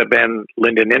school would have been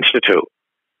Linden Institute.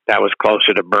 That was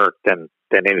closer to Burke than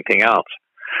anything else.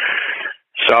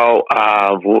 So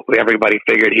everybody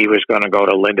figured he was going to go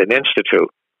to Linden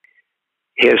Institute.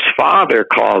 His father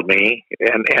called me,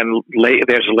 and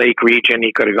there's Lake Region.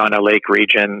 He could have gone to Lake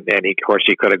Region, and of course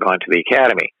he could have gone to the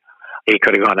academy. He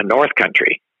could have gone to North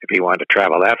Country if he wanted to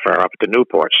travel that far up to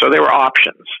Newport. So there were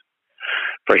options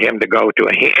for him to go to,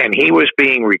 and he was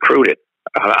being recruited.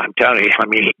 I'm telling you,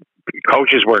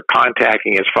 coaches were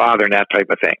contacting his father and that type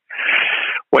of thing.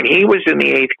 When he was in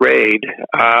the 8th grade,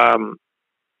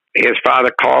 his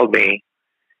father called me,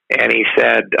 and he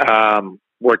said,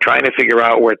 we're trying to figure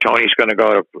out where Tony's going to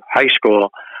go to high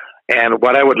school, and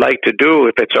what I would like to do,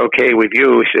 if it's okay with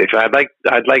you, is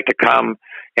I'd like to come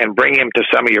and bring him to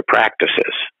some of your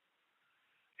practices.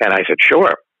 And I said,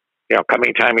 sure, come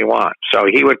anytime you want. So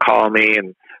he would call me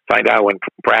and find out when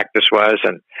practice was,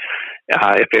 and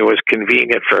if it was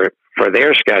convenient for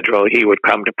their schedule, he would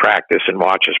come to practice and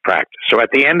watch us practice. So at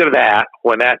the end of that,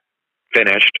 when that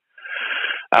finished,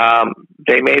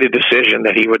 they made a decision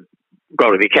that he would go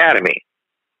to the academy.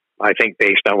 I think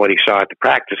based on what he saw at the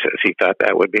practices, he thought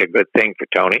that would be a good thing for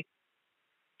Tony.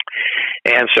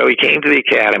 And so he came to the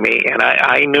academy, and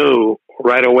I knew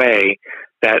right away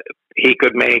that he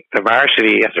could make the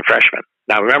varsity as a freshman.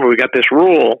 Now, remember, we got this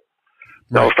rule,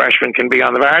 no freshman can be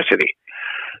on the varsity.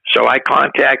 So I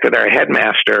contacted our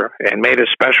headmaster and made a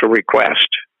special request.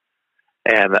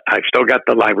 And I've still got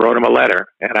I wrote him a letter,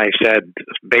 and I said,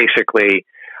 basically,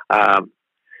 I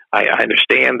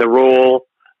understand the rule,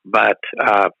 but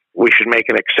we should make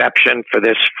an exception for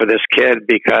this kid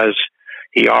because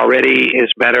he already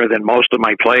is better than most of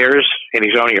my players, and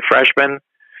he's only a freshman.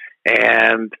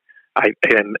 And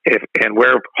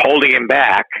we're holding him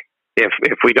back if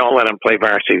we don't let him play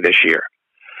varsity this year.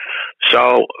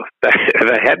 So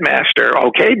the headmaster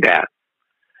okayed that,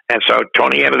 and so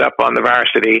Tony ended up on the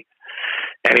varsity.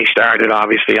 And he started,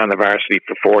 obviously, on the varsity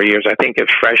for 4 years. I think his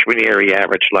freshman year, he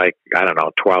averaged 12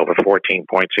 or 14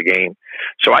 points a game.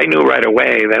 So I knew right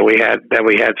away that we had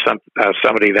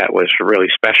somebody that was really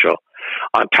special.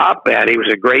 On top of that, he was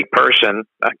a great person,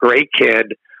 a great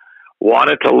kid,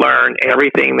 wanted to learn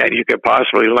everything that you could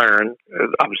possibly learn,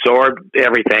 absorbed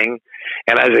everything.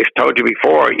 And as I told you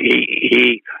before,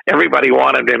 everybody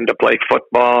wanted him to play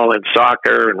football and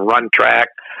soccer and run track.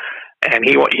 and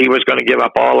he was going to give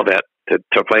up all of it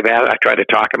to play basketball. I tried to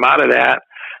talk him out of that,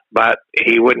 but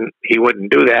he wouldn't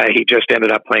do that. He just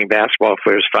ended up playing basketball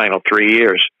for his final 3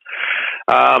 years.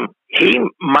 He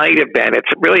might have been.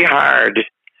 It's really hard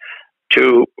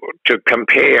to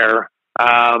compare.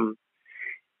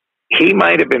 He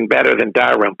might have been better than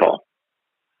Dalrymple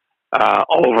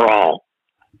overall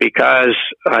because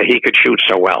he could shoot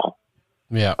so well.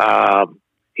 Yeah.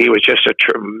 He was just a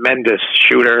tremendous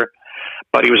shooter,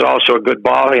 but he was also a good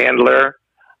ball handler.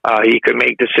 He could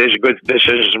make good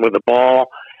decisions with the ball.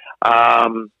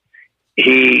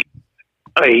 He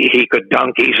could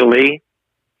dunk easily,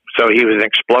 so he was an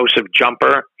explosive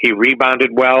jumper. He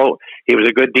rebounded well. He was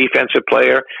a good defensive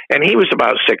player, and he was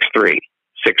about 6'3",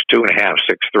 6'2 and a half,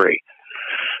 6'3".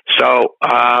 So,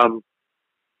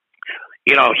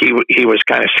 he was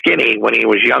kind of skinny when he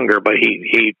was younger, but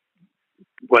he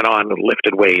went on and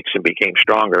lifted weights and became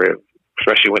stronger,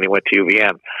 especially when he went to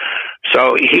UVM.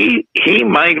 So he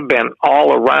might have been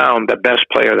all around the best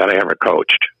player that I ever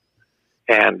coached.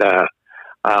 And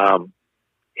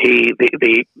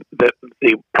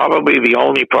probably the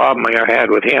only problem I had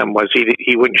with him was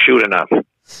he wouldn't shoot enough.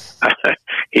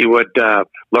 He would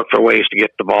look for ways to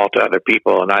get the ball to other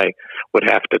people, and I would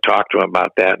have to talk to him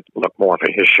about that, look more for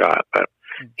his shot. But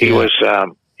he was a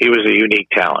unique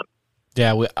talent.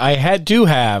 Yeah, I do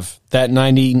have that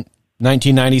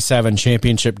 1997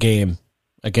 championship game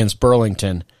against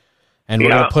Burlington, and we're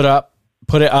going to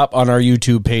put it up on our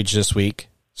YouTube page this week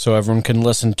so everyone can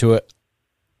listen to it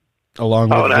along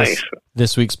with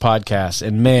this week's podcast.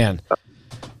 And man,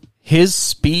 his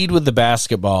speed with the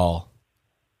basketball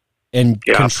and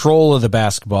control of the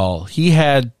basketball, he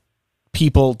had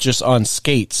people just on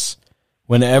skates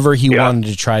whenever he wanted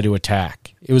to try to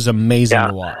attack. It was amazing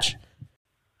to watch.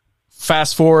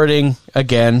 Fast forwarding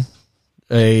again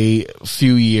a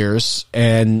few years,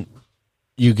 and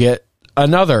you get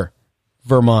another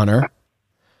Vermonter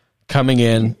coming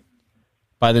in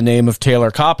by the name of Taylor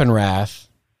Coppenrath,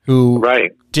 who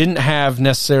didn't have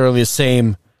necessarily the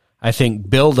same, I think,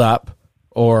 build-up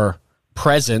or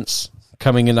presence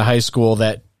coming into high school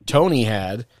that Tony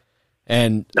had.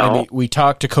 And I mean, we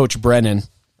talked to Coach Brennan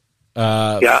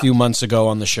a few months ago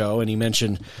on the show, and he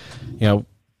mentioned,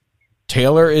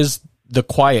 Taylor is the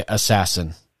quiet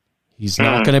assassin. He's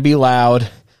not going to be loud.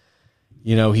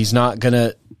 He's not going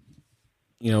to,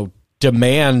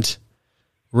 demand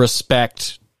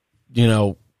respect,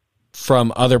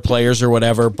 from other players or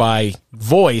whatever by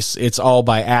voice. It's all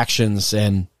by actions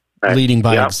and leading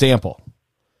by example.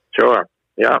 Sure.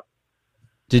 Yeah.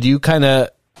 Did you kind of,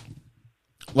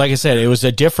 like I said, it was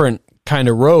a different kind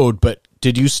of road, but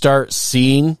did you start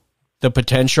seeing the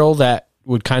potential that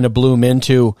would kind of bloom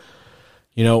into,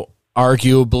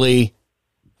 arguably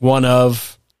one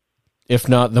of, if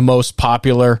not the most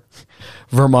popular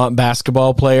Vermont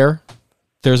basketball player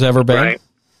there's ever been? Right.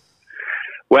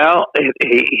 Well,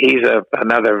 he's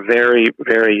another very,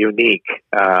 very unique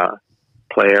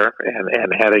player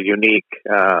and had a unique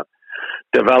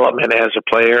development as a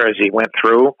player as he went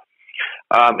through.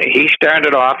 He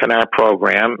started off in our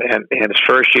program, and his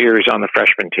first year he's on the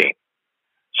freshman team.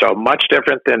 So much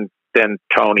different than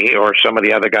Tony or some of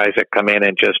the other guys that come in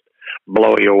and just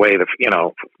blow you away,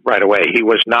 right away. He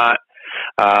was not.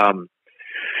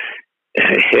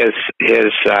 His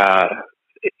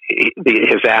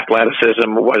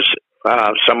athleticism was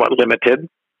somewhat limited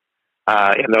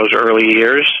in those early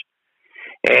years,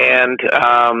 and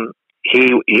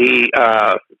he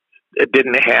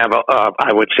didn't have,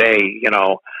 I would say,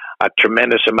 a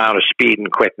tremendous amount of speed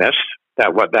and quickness.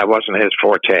 That wasn't his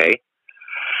forte.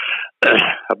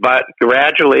 But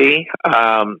gradually,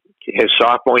 his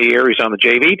sophomore year, he's on the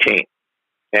JV team,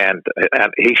 and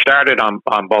he started on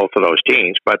both of those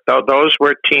teams. But those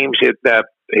were teams that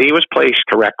he was placed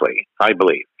correctly, I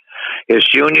believe. His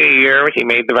junior year, he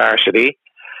made the varsity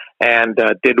and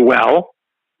did well.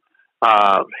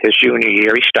 His junior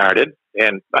year, he started,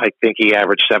 and I think he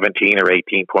averaged 17 or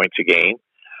 18 points a game.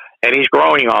 And he's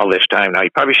growing all this time now. He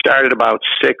probably started about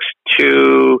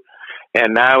 6'2",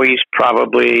 and now he's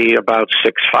probably about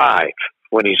 6'5"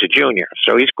 when he's a junior.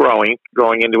 So he's growing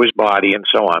into his body and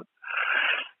so on.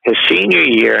 His senior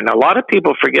year, and a lot of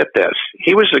people forget this,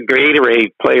 he was the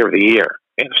Gatorade Player of the Year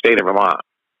in the state of Vermont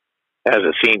as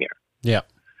a senior. Yeah.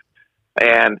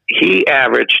 And he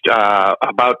averaged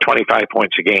about 25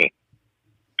 points a game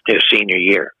his senior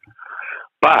year.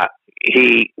 But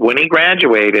when he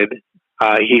graduated,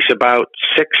 he's about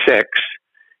 6'6",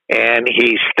 and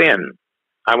he's thin.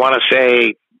 I want to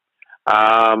say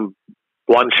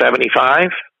 175,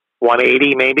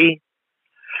 180 maybe.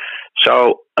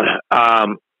 So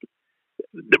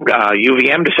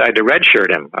UVM decided to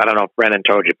redshirt him. I don't know if Brennan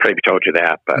probably told you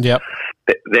that, but yep.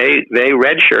 they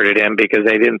redshirted him because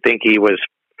they didn't think he was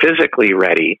physically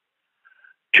ready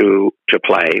to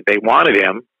play. They wanted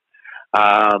him.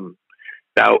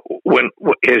 Now, when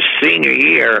his senior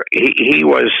year, he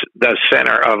was the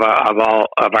center of all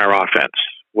of our offense,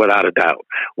 without a doubt.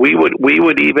 We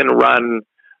would even run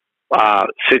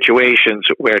situations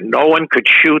where no one could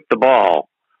shoot the ball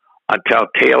until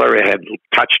Taylor had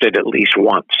touched it at least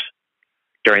once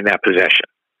during that possession.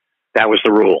 That was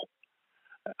the rule.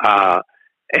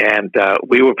 And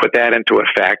we would put that into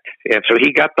effect. And so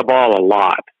he got the ball a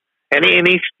lot. And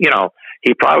he's, he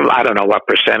probably, I don't know what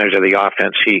percentage of the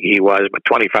offense he was, but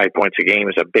 25 points a game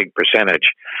is a big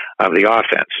percentage of the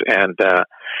offense. And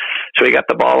so he got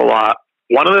the ball a lot.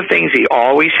 One of the things he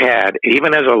always had,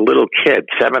 even as a little kid,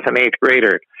 7th and 8th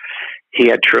grader, he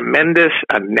had tremendous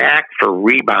a knack for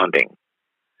rebounding.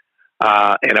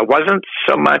 And it wasn't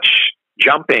so much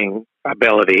jumping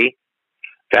ability.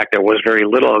 In fact, there was very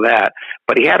little of that.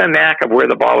 But he had a knack of where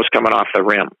the ball was coming off the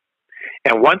rim.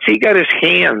 And once he got his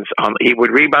hands on, he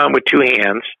would rebound with 2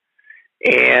 hands.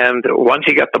 And once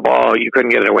he got the ball, you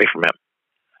couldn't get it away from him.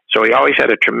 So he always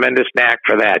had a tremendous knack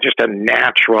for that, just a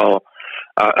natural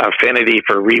affinity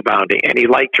for rebounding. And he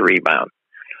liked to rebound,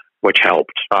 which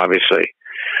helped, obviously.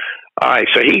 All right,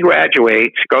 so he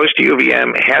graduates, goes to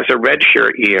UVM, has a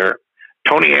redshirt year.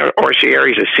 Tony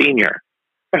Orciari is a senior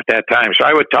at that time. So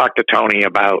I would talk to Tony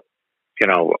about,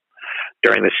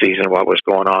 during the season, what was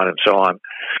going on and so on.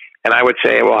 And I would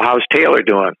say, well, how's Taylor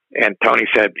doing? And Tony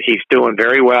said, he's doing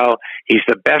very well. He's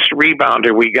the best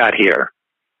rebounder we got here.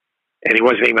 And he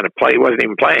wasn't even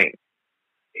playing.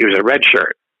 He was a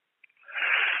redshirt.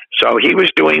 So he was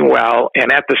doing well.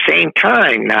 And at the same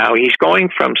time now, he's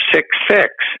going from 6'6"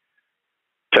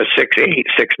 to 6'8",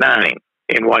 6'9"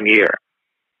 in 1 year.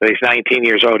 So he's 19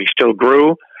 years old. He still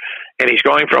grew. And he's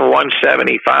going from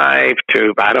 175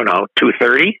 to,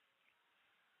 230.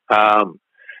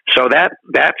 So that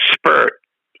spurt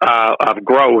of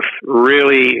growth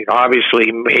really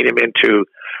obviously made him into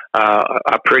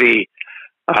a pretty,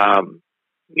 a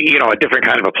different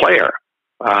kind of a player.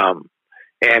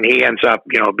 And he ends up,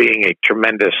 being a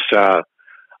tremendous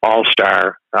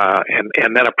all-star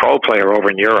and then a pro player over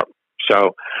in Europe.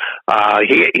 So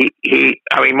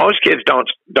most kids don't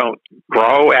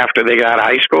grow after they got out of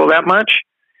high school that much.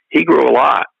 He grew a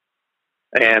lot.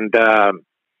 And I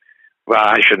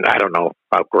don't know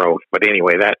about growth, but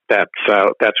anyway, that's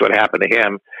what happened to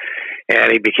him,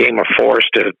 and he became a force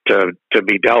to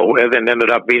be dealt with, and ended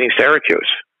up beating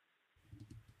Syracuse.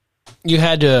 You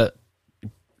had to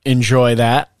enjoy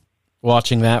that,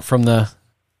 watching that from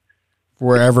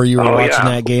wherever you were watching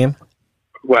that game.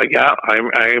 Well, yeah,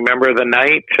 I remember the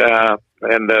night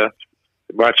and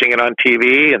watching it on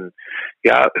TV, and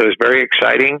yeah, it was very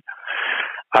exciting.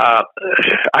 I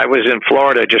was in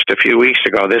Florida just a few weeks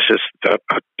ago. This is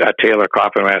a Taylor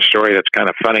Coppenrath story that's kind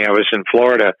of funny. I was in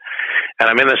Florida, and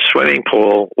I'm in the swimming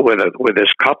pool with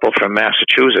this couple from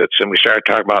Massachusetts, and we started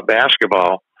talking about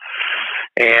basketball.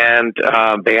 And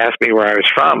they asked me where I was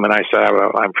from, and I said,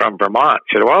 I'm from Vermont.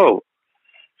 I said, whoa.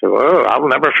 So, I'll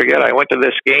never forget. I went to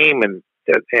this game and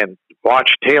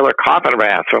watched Taylor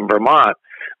Coppenrath from Vermont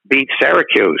beat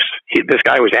Syracuse. This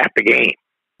guy was at the game,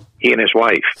 he and his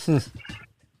wife.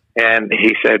 And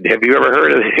he said, have you ever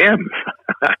heard of him?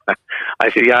 I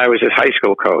said, yeah, I was his high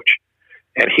school coach.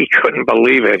 And he couldn't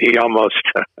believe it. He almost,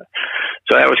 so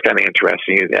that was kind of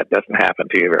interesting. That doesn't happen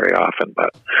to you very often.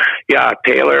 But yeah,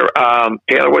 Taylor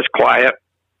was quiet.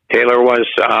 Taylor was,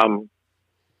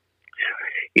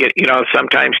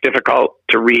 sometimes difficult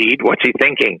to read. What's he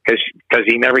thinking? Because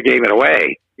he never gave it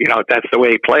away. That's the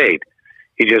way he played.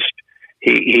 He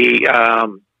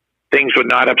things would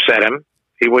not upset him.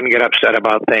 He wouldn't get upset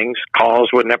about things. Calls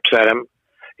wouldn't upset him.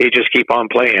 He'd just keep on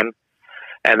playing.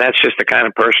 And that's just the kind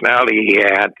of personality he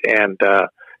had. And,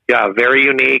 very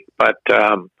unique, but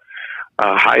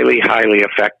highly, highly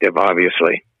effective,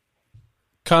 obviously.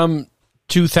 Come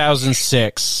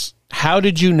 2006, how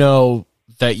did you know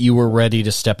that you were ready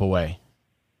to step away?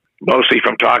 Mostly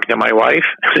from talking to my wife.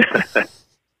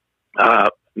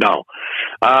 No.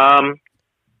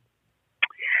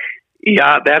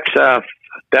 Yeah, that's a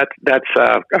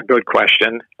good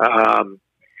question.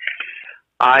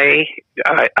 I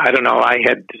don't know. I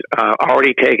had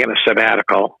already taken a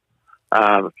sabbatical,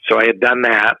 so I had done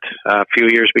that a few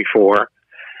years before,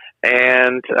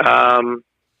 and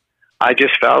I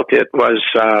just felt it was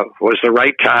the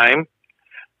right time.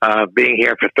 Being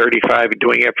here for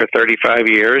doing it for 35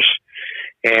 years,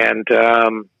 and I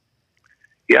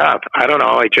don't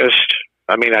know. I just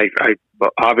I mean, I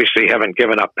obviously haven't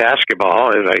given up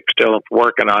basketball. I'm still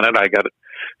working on it. I got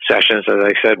sessions, as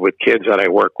I said, with kids that I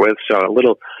work with. So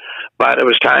but it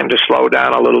was time to slow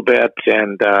down a little bit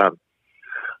and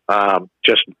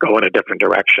just go in a different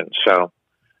direction. So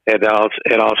it all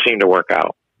seemed to work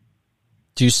out.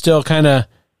 Do you still kind of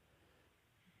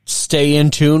stay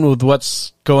in tune with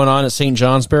what's going on at St.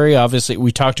 Johnsbury? Obviously,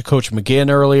 we talked to Coach McGinn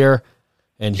earlier,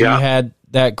 and he had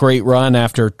that great run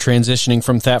after transitioning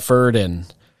from Thetford,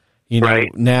 and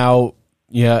now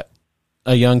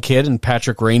a young kid in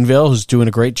Patrick Rainville who's doing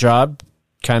a great job,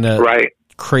 kind of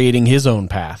creating his own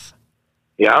path.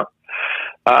 Yeah,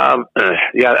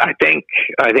 I think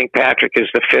Patrick is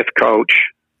the fifth coach,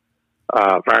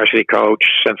 varsity coach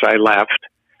since I left.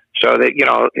 So that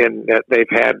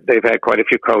they've had quite a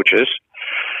few coaches.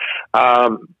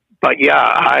 But yeah,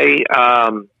 I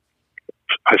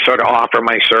sort of offer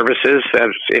my services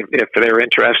if they're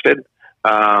interested.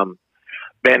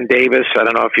 Ben Davis, I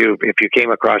don't know if you came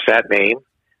across that name.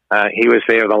 He was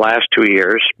there the last 2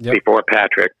 years before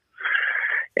Patrick.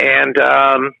 And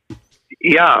I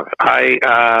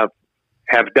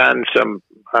have done some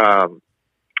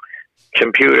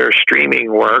computer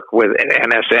streaming work with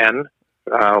NSN.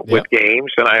 With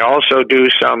games, and I also do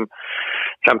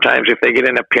sometimes if they get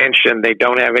in a pinch and they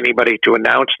don't have anybody to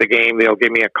announce the game, they'll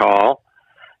give me a call,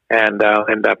 and I'll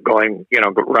end up going,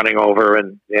 running over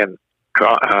and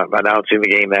announcing the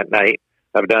game that night.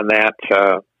 I've done that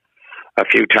a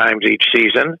few times each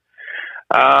season,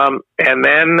 and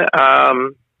then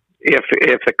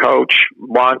if the coach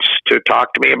wants to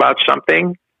talk to me about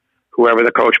something, whoever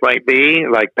the coach might be,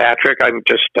 like Patrick, I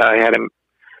had him.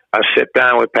 I sit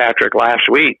down with Patrick last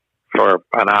week for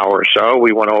an hour or so.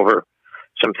 We went over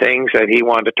some things that he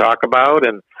wanted to talk about.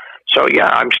 And so,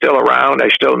 I'm still around. I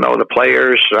still know the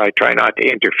players. I try not to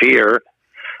interfere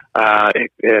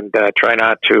and try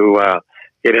not to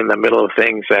get in the middle of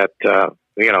things that,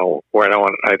 where I don't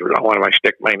want to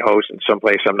stick my nose in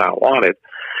someplace I'm not wanted.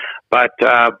 But,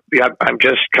 I'm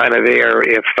just kind of there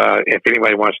if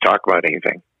anybody wants to talk about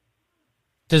anything.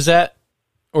 Did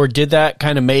that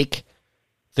kind of make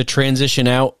the transition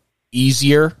out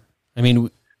easier? I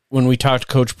mean, when we talked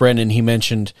to Coach Brennan, he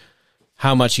mentioned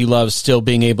how much he loves still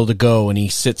being able to go, and he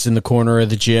sits in the corner of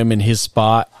the gym in his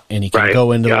spot, and he can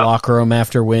go into the locker room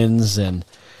after wins, and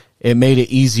it made it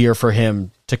easier for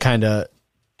him to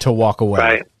walk away.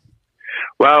 Right.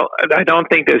 Well, I don't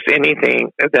think there's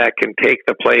anything that can take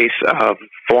the place of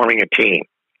forming a team.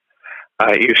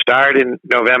 You start in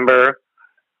November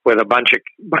with a bunch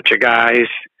of guys,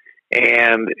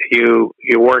 and you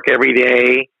work every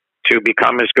day to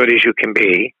become as good as you can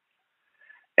be.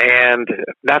 And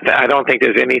I don't think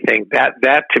there's anything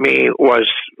that to me was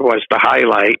the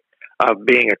highlight of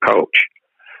being a coach.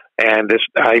 And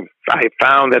I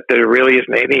found that there really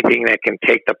isn't anything that can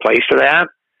take the place of that.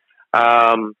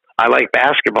 I like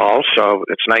basketball, so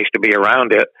it's nice to be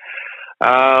around it.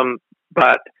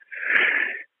 But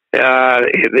there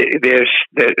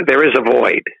is a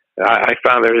void. I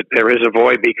found there is a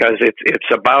void because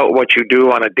it's about what you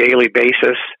do on a daily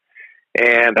basis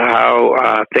and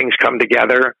how things come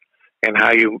together and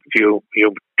how you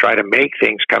try to make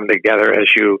things come together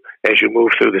as you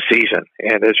move through the season.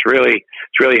 And it's really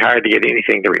hard to get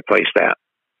anything to replace that.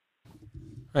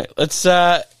 All right, let's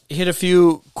hit a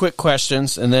few quick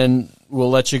questions and then we'll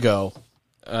let you go.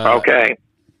 Okay.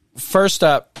 First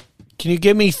up, can you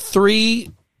give me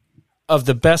 3 of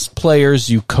the best players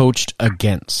you coached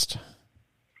against?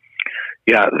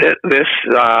 Yeah, this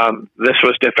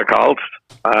was difficult.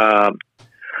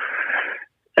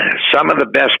 Some of the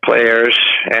best players,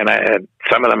 and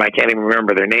some of them I can't even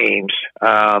remember their names,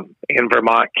 in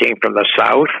Vermont came from the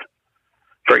South.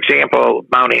 For example,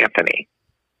 Mount Anthony.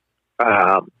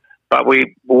 But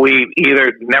we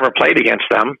either never played against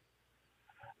them,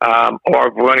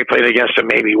 or we only played against them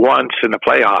maybe once in the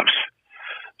playoffs.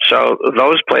 So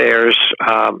those players,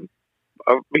 I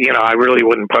really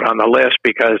wouldn't put on the list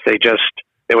because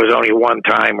there was only one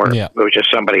time where it was just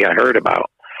somebody I heard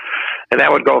about. And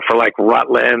that would go for like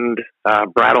Rutland,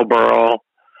 Brattleboro,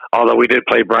 although we did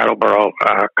play Brattleboro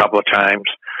a couple of times.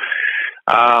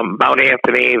 Mount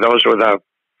Anthony, those were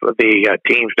the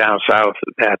teams down south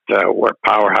that were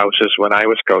powerhouses when I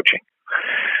was coaching.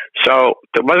 So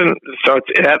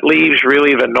that leaves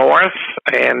really the North,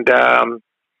 and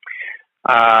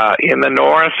in the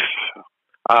North,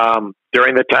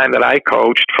 during the time that I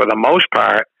coached, for the most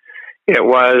part, it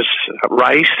was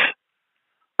Rice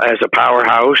as a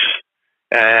powerhouse,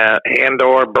 and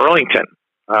or Burlington.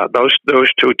 Those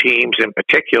two teams in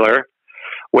particular,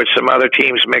 with some other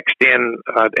teams mixed in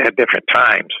at different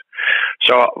times.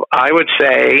 So I would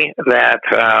say that,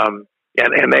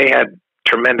 and they had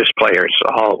tremendous players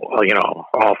all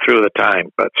through the time.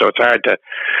 But so it's hard to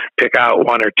pick out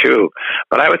one or two.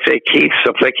 But I would say Keith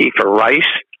Saplicki for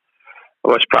Rice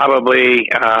was probably,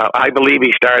 I believe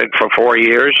he started for 4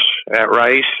 years at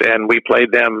Rice, and we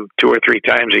played them 2 or 3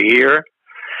 times a year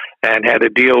and had to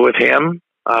deal with him.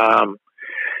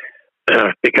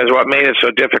 Because what made it so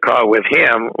difficult with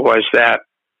him was that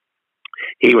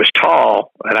he was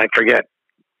tall, and I forget,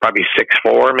 probably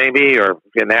 6'4" maybe, or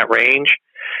in that range,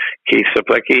 Keith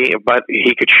Saplicki, but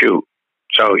he could shoot.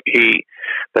 So the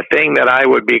thing that I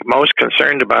would be most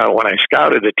concerned about when I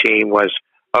scouted the team was,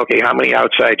 okay, how many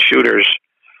outside shooters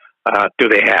do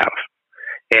they have?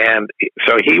 And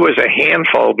so he was a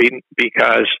handful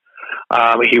because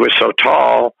he was so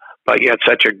tall, but yet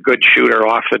such a good shooter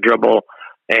off the dribble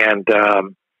and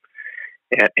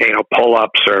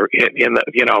pull-ups or in the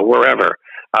wherever.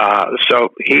 So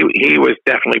he was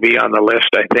definitely be on the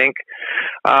list, I think.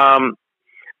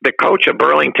 The coach of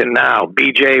Burlington now,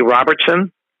 B.J.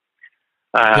 Robertson,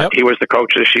 Yep. He was the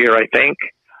coach this year, I think.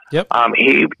 Yep.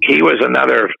 He was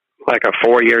another like a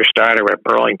 4-year starter at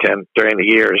Burlington during the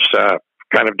years,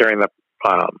 kind of during the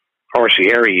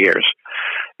Orciari years,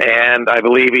 and I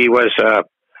believe he was a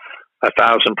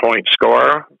 1,000-point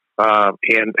scorer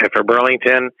for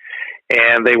Burlington,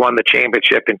 and they won the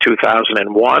championship in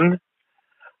 2001.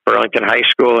 Burlington High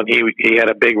School, and he had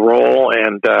a big role,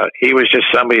 and he was just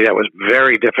somebody that was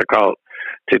very difficult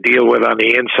to deal with on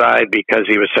the inside because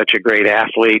he was such a great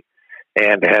athlete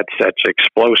and had such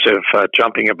explosive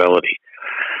jumping ability.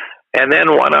 And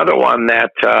then one other one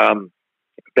that I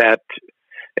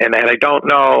don't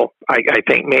know, I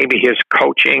think maybe his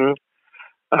coaching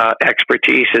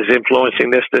expertise is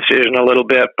influencing this decision a little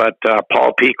bit, but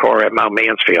Paul Pecor at Mount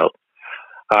Mansfield.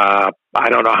 I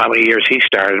don't know how many years he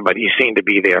started, but he seemed to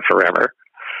be there forever.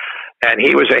 And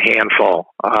he was a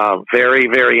handful. Very,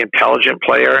 very intelligent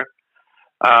player,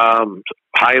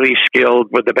 highly skilled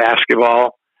with the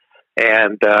basketball,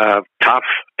 and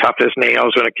tough as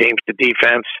nails when it came to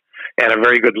defense, and a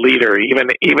very good leader. Even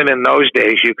in those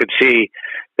days, you could see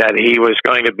that he was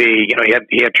going to be,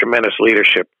 he had tremendous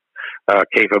leadership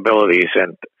capabilities,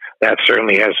 and that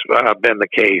certainly has been the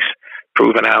case,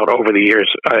 proven out over the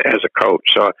years as a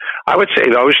coach. So I would say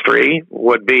those three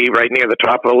would be right near the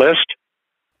top of the list.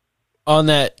 On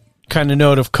that kind of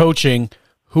note of coaching,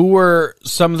 who were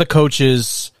some of the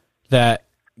coaches that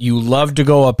you loved to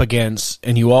go up against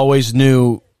and you always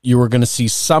knew you were going to see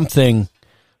something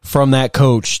from that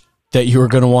coach that you were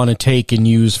going to want to take and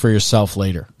use for yourself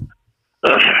later?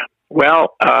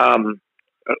 Well,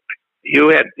 you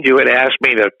had asked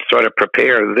me to sort of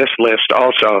prepare this list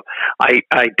also.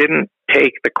 I didn't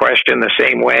take the question the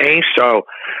same way, so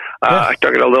I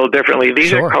took it a little differently.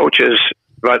 These are coaches,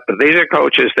 but these are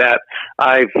coaches that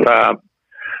I've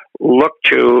looked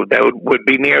to that would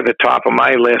be near the top of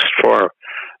my list for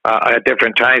at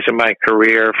different times in my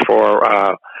career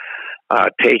for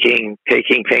taking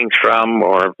things from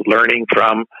or learning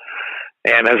from.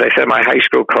 And as I said, my high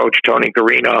school coach, Tony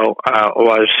Garino,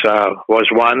 was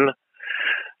one.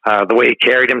 The way he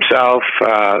carried himself,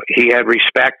 he had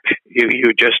respect.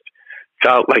 You just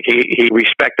felt like he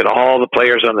respected all the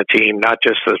players on the team, not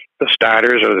just the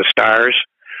starters or the stars.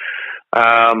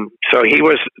 So he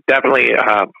was definitely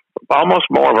almost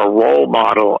more of a role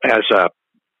model as a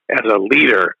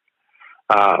leader.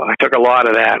 I took a lot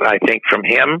of that, I think, from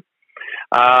him.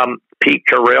 Pete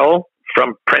Carrill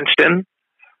from Princeton.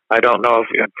 I don't know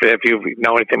if you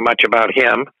know anything much about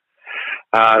him.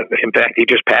 In fact, he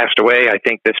just passed away, I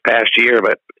think, this past year.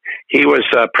 But he was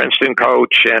a Princeton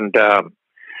coach, and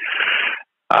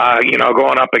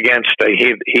going up against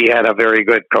he had a very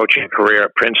good coaching career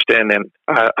at Princeton, and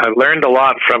I learned a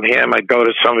lot from him. I'd go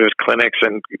to some of his clinics,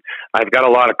 and I've got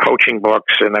a lot of coaching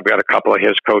books, and I've got a couple of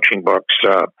his coaching books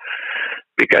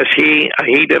because he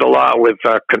did a lot with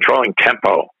controlling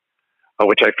tempo,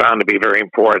 which I found to be very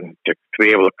important to be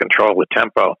able to control the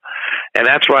tempo. And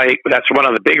that's one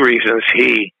of the big reasons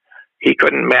he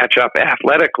couldn't match up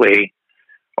athletically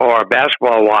or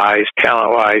basketball-wise,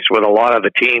 talent-wise, with a lot of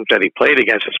the teams that he played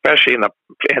against, especially in the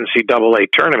NCAA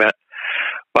tournament.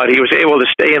 But he was able to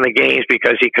stay in the games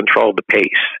because he controlled the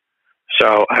pace.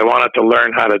 So I wanted to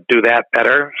learn how to do that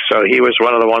better. So he was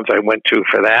one of the ones I went to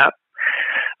for that.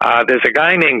 There's a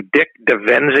guy named Dick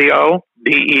DeVenzio,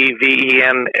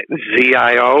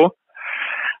 DeVenzio.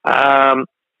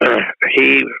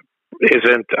 He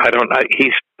isn't,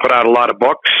 he's put out a lot of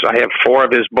books. I have 4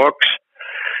 of his books.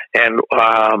 And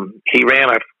he ran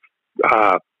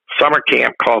a summer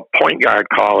camp called Point Guard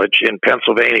College in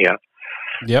Pennsylvania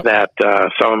that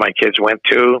some of my kids went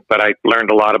to. But I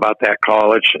learned a lot about that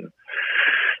college, and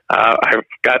I've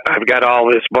got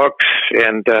all his books.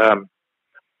 And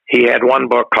he had one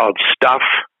book called Stuff,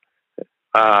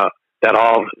 that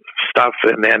all stuff,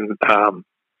 and then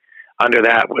under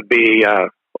that would be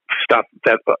stuff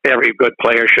that every good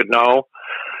player should know,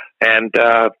 and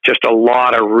just a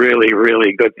lot of really,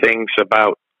 really good things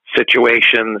about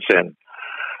situations, and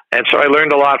so I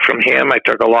learned a lot from him. I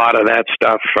took a lot of that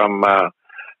stuff from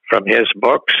his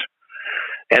books.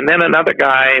 And then another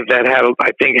guy that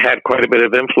I think had quite a bit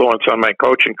of influence on my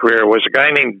coaching career was a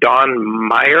guy named Don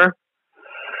Meyer,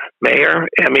 Meyer,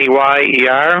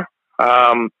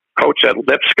 coach at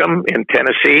Lipscomb in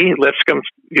Tennessee, Lipscomb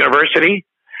University.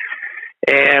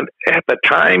 And at the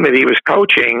time that he was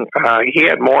coaching, he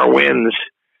had more wins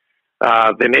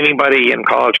than anybody in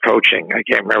college coaching. I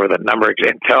can't remember the number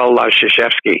until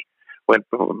Krzyzewski went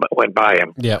by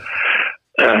him. Yeah.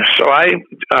 So I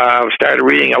started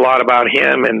reading a lot about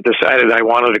him and decided I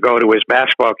wanted to go to his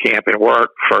basketball camp and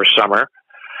work for a summer,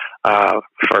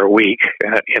 for a week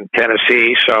in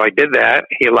Tennessee. So I did that.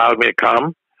 He allowed me to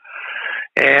come,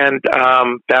 and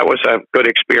that was a good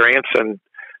experience. And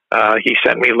he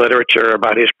sent me literature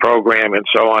about his program and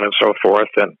so on and so forth.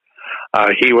 And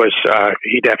he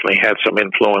definitely had some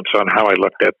influence on how I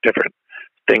looked at different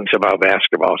things about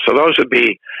basketball. So those would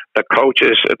be the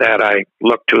coaches that I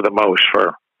look to the most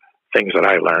for things that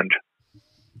I learned.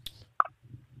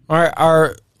 All right,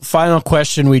 our final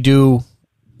question we do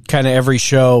kind of every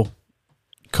show.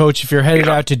 Coach, if you're headed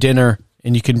out to dinner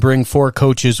and you can bring 4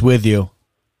 coaches with you,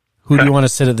 who do you want to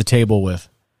sit at the table with?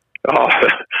 Oh,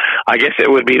 I guess it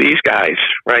would be these guys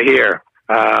right here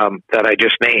that I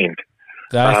just named.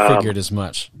 I figured as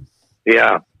much.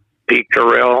 Yeah. Pete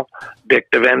Carrill, Dick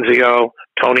DeVenzio,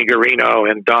 Tony Garino,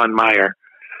 and Don Meyer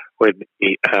would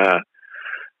be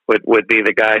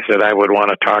the guys that I would want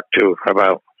to talk to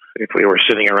about if we were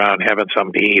sitting around having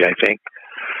something to eat. I think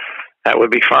that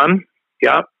would be fun.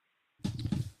 Yeah.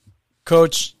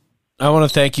 Coach, I want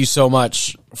to thank you so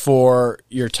much for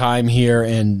your time here,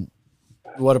 and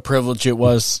what a privilege it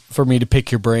was for me to pick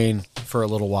your brain for a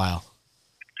little while.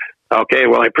 Okay,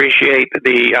 well, I appreciate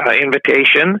the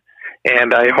invitation,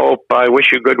 and I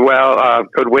wish you good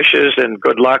wishes and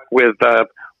good luck with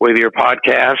your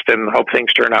podcast, and hope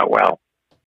things turn out well.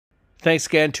 Thanks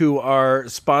again to our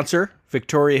sponsor,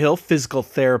 Victoria Hill Physical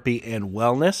Therapy and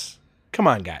Wellness. Come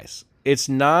on, guys. It's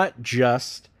not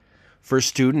just for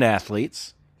student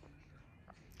athletes.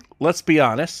 Let's be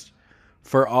honest,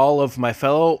 for all of my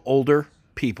fellow older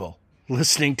people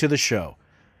listening to the show.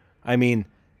 I mean,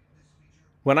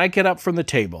 when I get up from the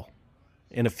table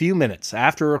in a few minutes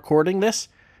after recording this,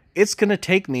 it's going to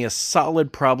take me a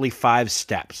solid probably 5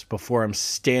 steps before I'm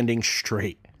standing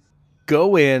straight.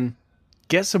 Go in,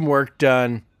 get some work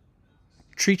done,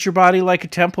 treat your body like a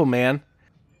temple, man.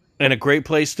 And a great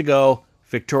place to go,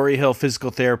 Victoria Hill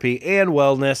Physical Therapy and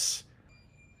Wellness,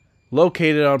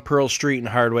 located on Pearl Street in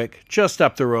Hardwick, just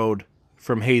up the road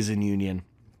from Hayes and Union.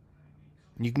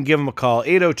 You can give them a call,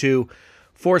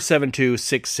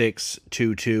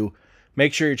 802-472-6622.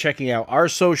 Make sure you're checking out our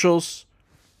socials,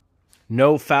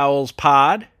 No Fouls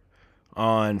Pod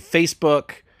on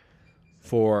Facebook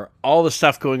for all the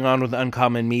stuff going on with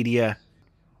Uncommon Media,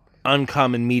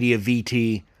 Uncommon Media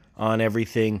VT on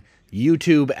everything.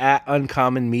 YouTube at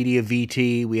Uncommon Media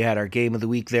VT. We had our game of the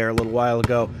week there a little while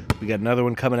ago. We got another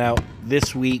one coming out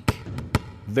this week.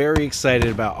 Very excited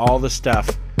about all the stuff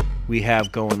we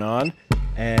have going on.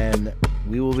 And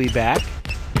we will be back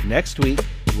next week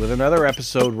with another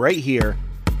episode right here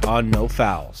on No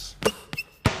Fouls.